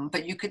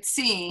 But you could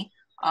see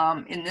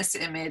in this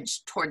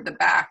image toward the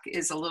back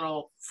is a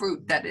little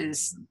fruit that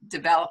is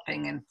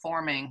developing and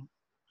forming.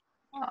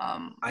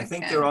 I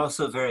think they're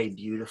also very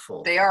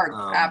beautiful. They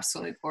are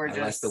absolutely gorgeous.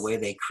 I like the way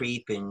they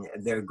creep, and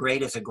they're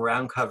great as a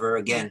ground cover.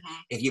 Again,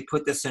 if you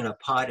put this in a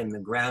pot in the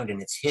ground and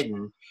it's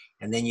hidden,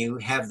 and then you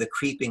have the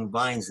creeping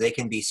vines, they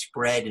can be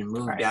spread and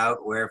moved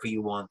out wherever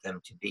you want them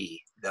to be.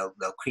 They'll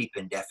creep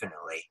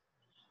indefinitely.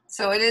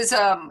 So it is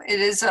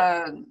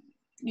a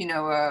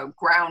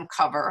ground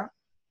cover,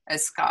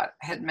 as Scott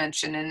had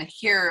mentioned. And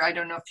here, I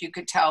don't know if you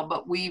could tell,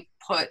 but we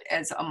put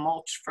as a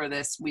mulch for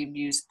this, we've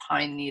used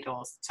pine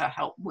needles to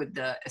help with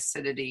the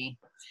acidity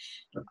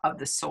of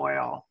the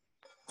soil.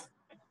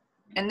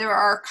 And there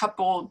are a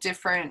couple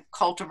different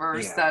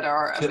cultivars that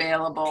are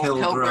available.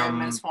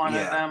 Pilgrim is one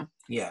of them.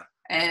 Yeah.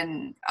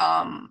 And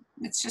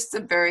it's just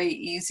a very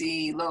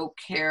easy, low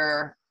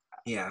care.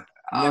 Yeah.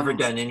 Never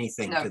done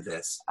anything to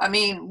this. I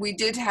mean, we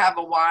did have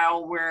a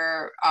while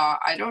where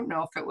I don't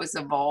know if it was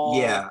a vole.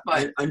 Yeah,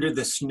 but under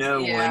the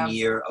snow one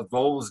year, a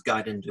vole's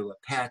got into a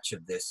patch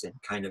of this and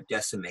kind of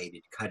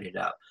decimated, cut it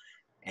up.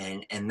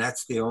 And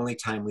that's the only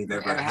time we've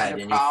ever had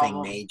anything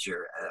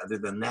major. Other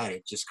than that,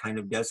 it just kind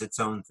of does its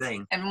own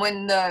thing. And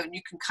when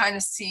you can kind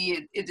of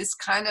see it is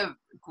kind of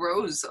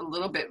grows a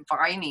little bit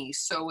viney,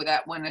 so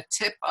that when a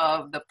tip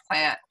of the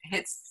plant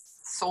hits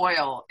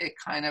soil, it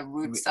kind of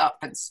roots up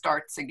and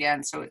starts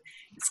again. So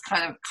it's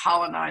kind of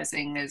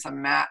colonizing as a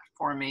mat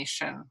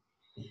formation.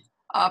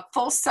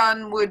 Full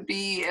sun would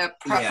be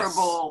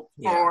preferable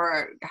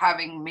for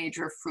having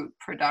major fruit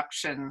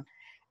production.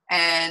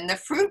 And the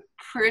fruit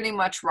pretty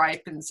much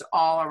ripens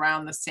all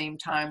around the same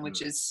time,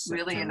 which is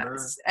really end of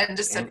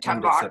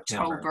September,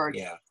 October,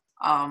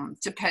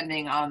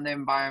 depending on the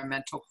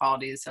environmental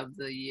qualities of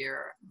the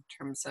year in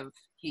terms of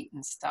heat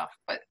and stuff.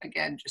 But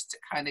again, just to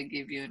kind of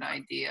give you an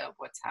idea of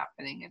what's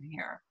happening in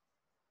here.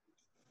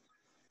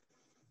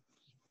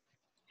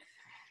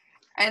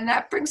 And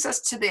that brings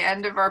us to the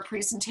end of our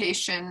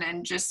presentation.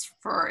 And just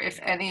for if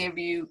any of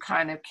you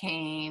kind of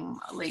came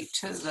late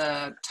to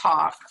the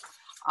talk,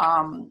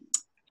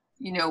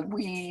 you know,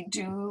 we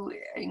do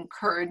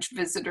encourage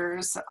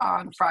visitors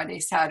on Friday,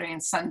 Saturday,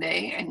 and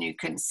Sunday, and you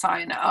can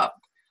sign up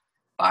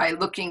by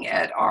looking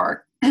at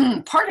our,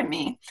 pardon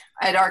me,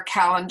 at our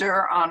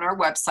calendar on our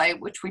website,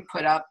 which we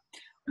put up.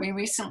 We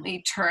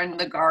recently turned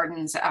the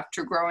gardens,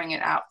 after growing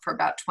it out for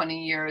about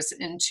 20 years,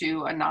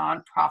 into a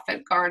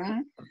nonprofit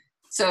garden.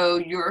 So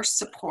your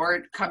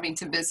support coming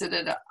to visit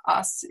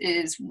us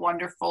is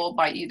wonderful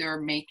by either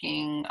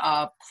making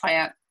a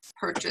plant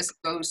purchase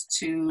goes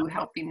to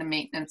helping the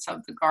maintenance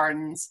of the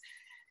gardens.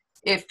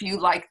 If you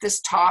like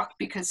this talk,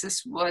 because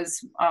this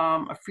was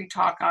a free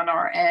talk on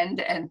our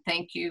end, and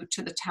thank you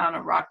to the town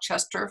of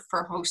Rochester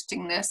for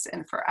hosting this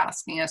and for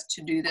asking us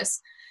to do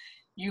this,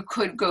 you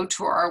could go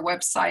to our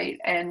website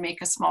and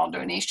make a small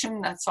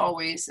donation. That's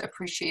always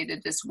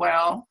appreciated as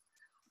well.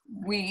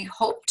 We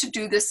hope to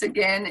do this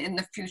again in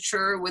the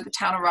future with the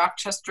town of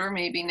Rochester,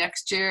 maybe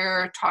next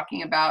year,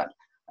 talking about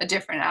a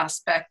different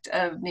aspect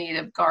of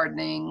native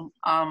gardening.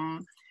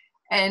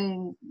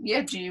 And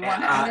yeah, do you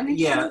want to add anything?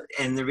 Yeah,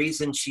 and the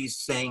reason she's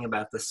saying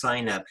about the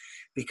sign up,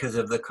 because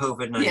of the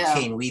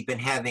COVID-19, we've been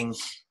having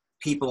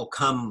people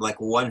come like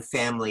one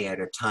family at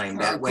a time.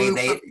 That way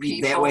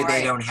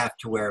they don't have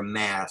to wear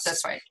masks.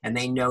 That's right. And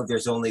they know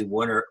there's only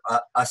one or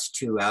us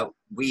two out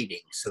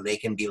weeding, so they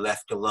can be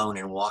left alone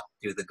and walk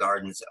through the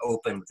gardens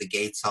open with the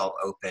gates all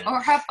open.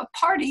 Or have a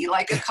party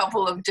like a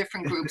couple of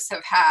different groups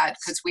have had,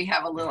 because we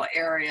have a little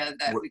area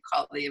that we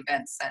call the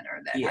event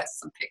center that has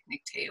some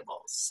picnic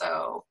tables.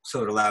 So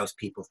it allows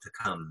people to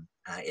come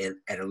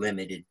at a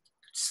limited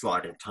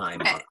slotted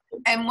time.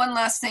 And one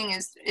last thing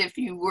is, if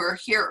you were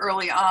here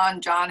early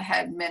on, John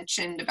had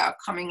mentioned about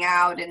coming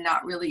out and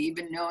not really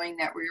even knowing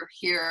that we were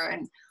here.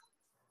 And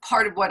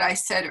part of what I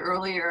said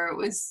earlier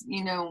was,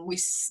 you know, we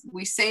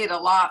say it a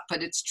lot,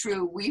 but it's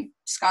true.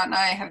 Scott and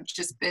I have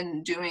just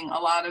been doing a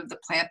lot of the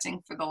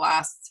planting for the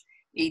last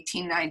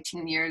 18,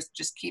 19 years,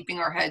 just keeping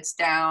our heads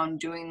down,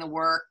 doing the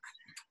work,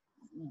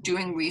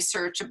 doing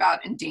research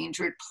about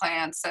endangered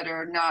plants that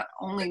are not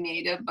only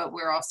native, but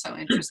we're also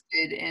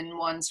interested in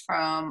ones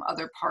from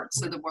other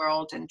parts of the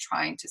world and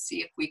trying to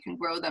see if we can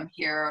grow them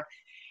here.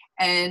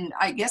 And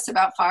I guess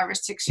about 5 or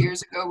 6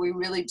 years ago, we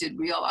really did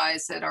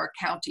realize that our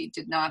county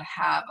did not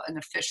have an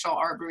official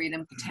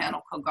Arboretum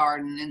Botanical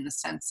Garden in the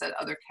sense that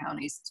other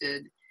counties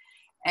did.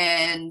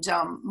 And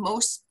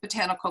most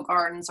botanical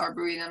gardens,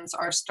 arboretums,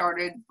 are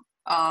started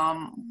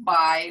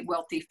by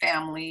wealthy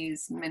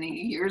families many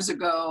years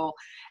ago.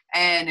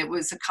 And it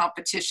was a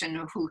competition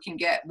of who can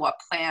get what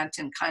plant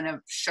and kind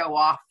of show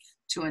off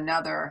to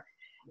another.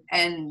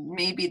 And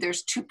maybe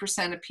there's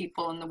 2% of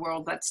people in the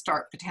world that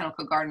start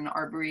botanical garden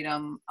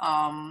arboretum,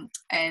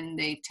 and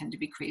they tend to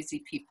be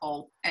crazy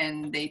people,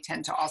 and they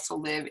tend to also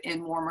live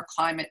in warmer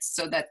climates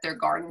so that their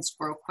gardens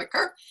grow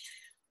quicker.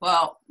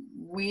 Well,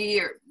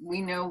 we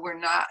know we're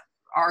not.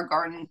 Our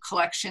garden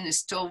collection is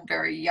still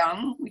very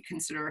young. We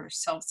consider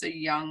ourselves a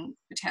young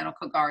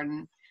botanical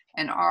garden.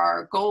 And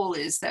our goal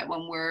is that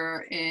when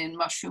we're in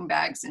mushroom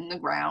bags in the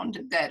ground,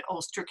 that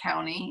Ulster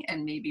County,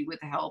 and maybe with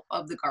the help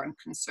of the Garden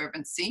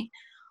Conservancy,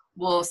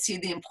 will see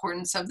the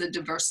importance of the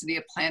diversity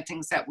of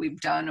plantings that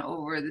we've done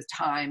over the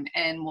time,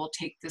 and we'll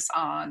take this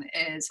on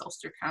as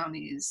Ulster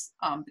County's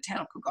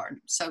botanical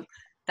garden. So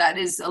that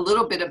is a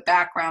little bit of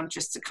background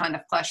just to kind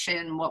of flesh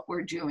in what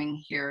we're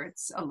doing here.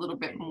 It's a little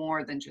bit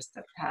more than just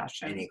a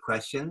passion. Any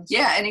questions?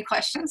 Yeah, any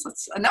questions?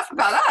 That's enough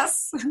about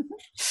us.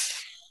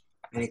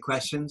 Any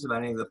questions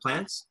about any of the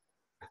plants?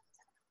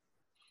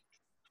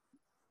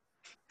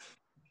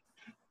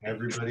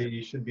 Everybody,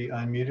 you should be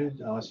unmuted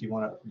unless you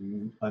want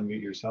to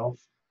unmute yourself.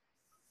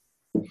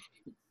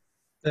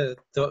 The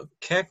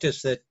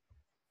cactus that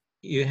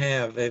you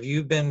have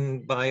you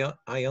been by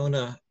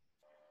Iona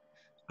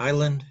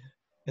Island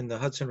in the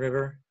Hudson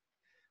River?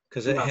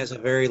 Because it has a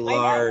very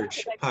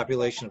large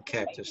population of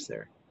cactus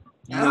there.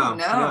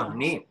 No,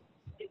 neat.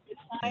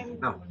 I'm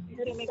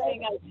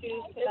mixing up two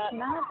to that.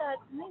 Not that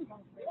nice.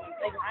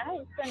 Like, I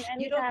don't spend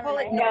any You don't time call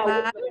it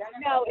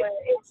no,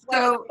 it's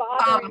so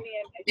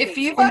if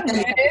you've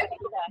unmuted,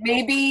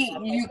 maybe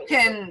you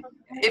can,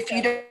 if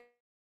you don't.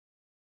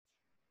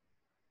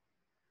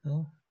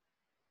 Oh.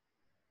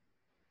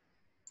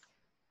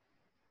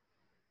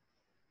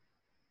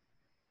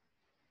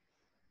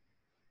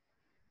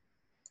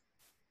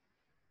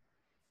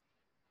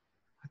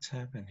 What's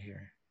happened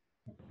here?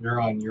 You're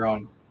on.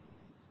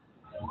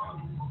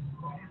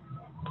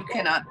 You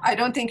cannot. I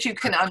don't think you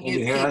can unmute people. Can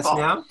you hear us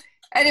now?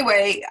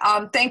 Anyway,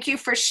 thank you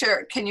for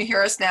sharing. Can you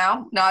hear us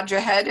now? Nod your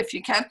head if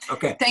you can.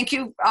 Okay. Thank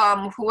you,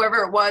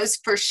 whoever it was,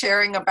 for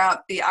sharing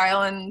about the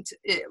island.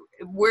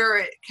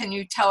 Can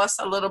you tell us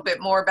a little bit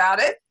more about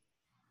it?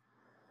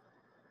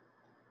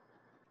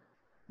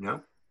 No.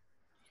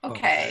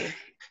 Okay.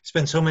 It's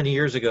been so many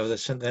years ago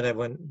that I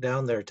went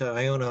down there to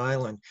Iona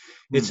Island.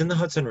 It's in the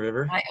Hudson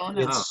River.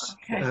 Iona.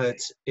 Okay.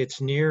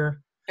 It's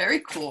near. Very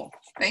cool.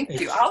 Thank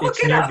you. I'll look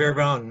it up. It's near Bear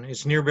Mountain.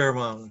 It's near Bear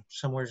Mountain.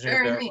 Somewhere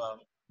near Bear Mountain.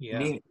 Yeah.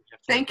 Neat.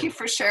 Thank you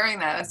for sharing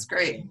that. That's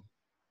great.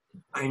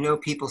 I know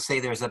people say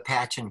there's a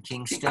patch in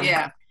Kingston.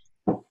 Yeah.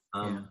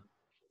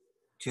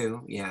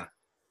 Too. Yeah.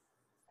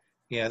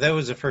 Yeah, that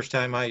was the first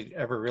time I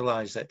ever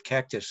realized that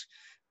cactus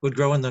would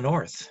grow in the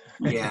north.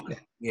 Yeah.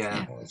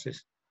 Yeah. It's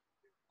just,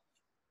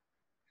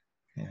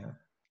 yeah.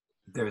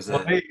 There's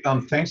Well, hey,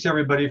 thanks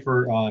everybody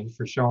for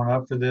showing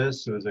up for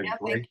this. It was a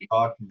great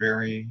talk,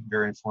 very,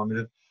 very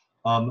informative.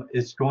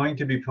 It's going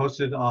to be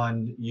posted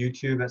on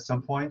YouTube at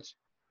some point,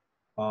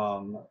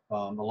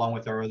 along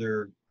with our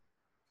other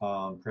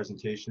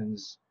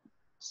presentations.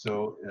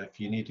 So if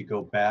you need to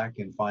go back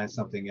and find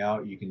something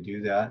out, you can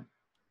do that.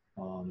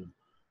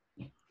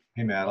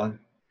 Hey, Madeline.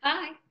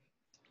 Hi.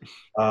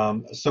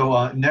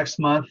 So next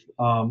month,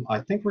 I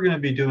think we're going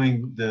to be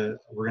doing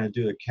we're going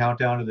to do a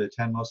countdown of the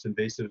 10 most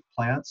invasive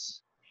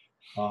plants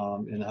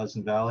in the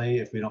Hudson Valley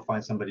if we don't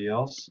find somebody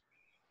else.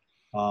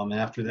 And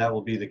after that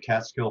will be the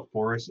Catskill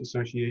Forest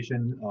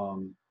Association,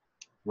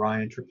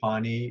 Ryan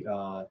Trapani,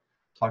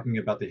 talking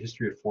about the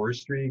history of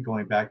forestry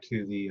going back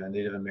to the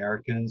Native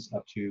Americans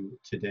up to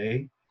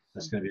today.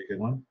 That's going to be a good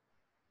one.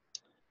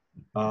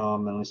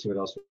 And let's see what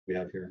else we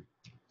have here.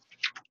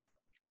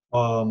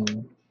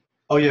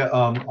 Oh yeah,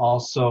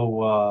 also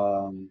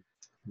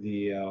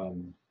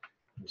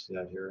what's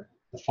that here?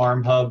 The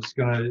Farm Hub's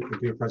gonna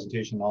do a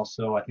presentation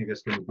also. I think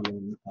that's gonna be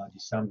in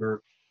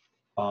December.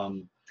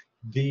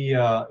 The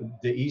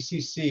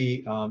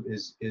ECC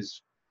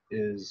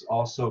is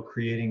also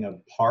creating a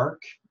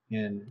park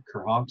in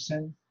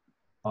Kerhonkson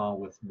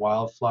with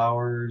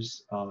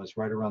wildflowers. It's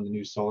right around the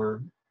new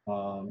solar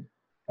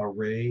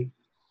array.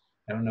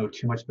 I don't know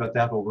too much about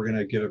that, but we're going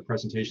to give a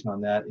presentation on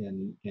that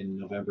in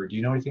November. Do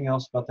you know anything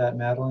else about that,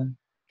 Madeline?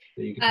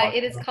 That you can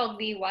It is called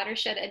the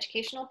Watershed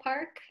Educational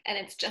Park, and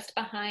it's just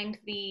behind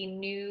the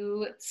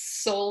new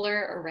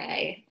solar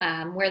array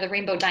where the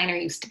Rainbow Diner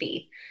used to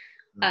be.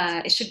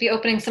 It should be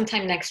opening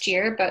sometime next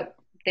year, but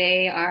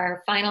they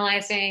are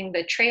finalizing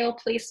the trail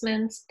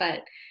placements.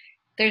 But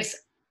there's,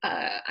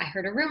 I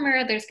heard a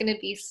rumor, there's going to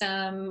be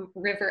some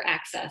river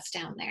access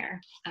down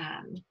there.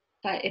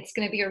 But it's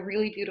going to be a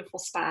really beautiful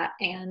spot.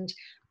 And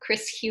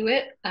Chris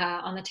Hewitt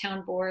on the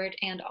town board,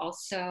 and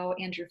also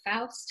Andrew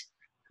Faust,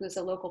 who's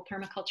a local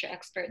permaculture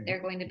expert, they're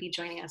going to be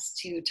joining us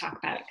to talk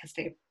about it because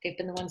they've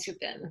been the ones who've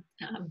been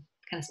kind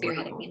of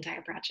spearheading the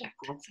entire project.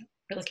 So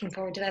we're looking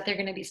forward to that. They're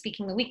going to be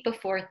speaking the week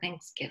before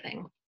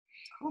Thanksgiving.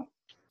 Cool.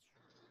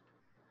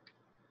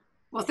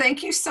 Well,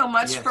 thank you so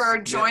much for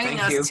joining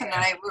us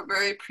tonight. We're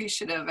very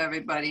appreciative,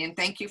 everybody, and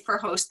thank you for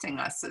hosting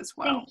us as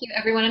well. Thank you,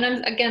 everyone.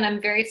 And I'm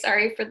very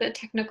sorry for the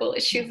technical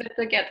issues at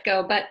the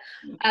get-go, but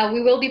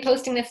we will be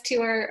posting this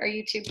to our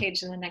YouTube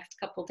page in the next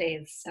couple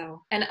days.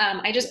 So, and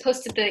I just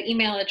posted the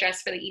email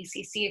address for the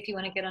ECC if you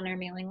want to get on our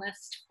mailing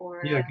list.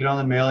 Yeah, get on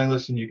the mailing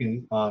list, and you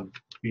can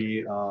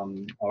be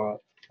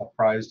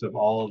apprised of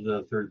all of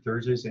the third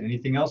Thursdays and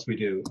anything else we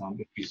do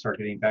if we start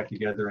getting back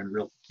together in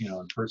real,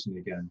 in person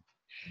again.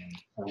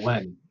 Or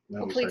when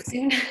hopefully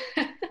soon.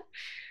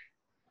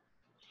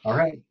 All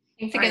right.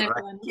 Thanks again,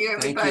 everyone. Thank you,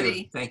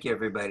 everybody. Thank you,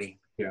 everybody.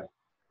 Yeah.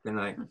 Good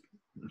night.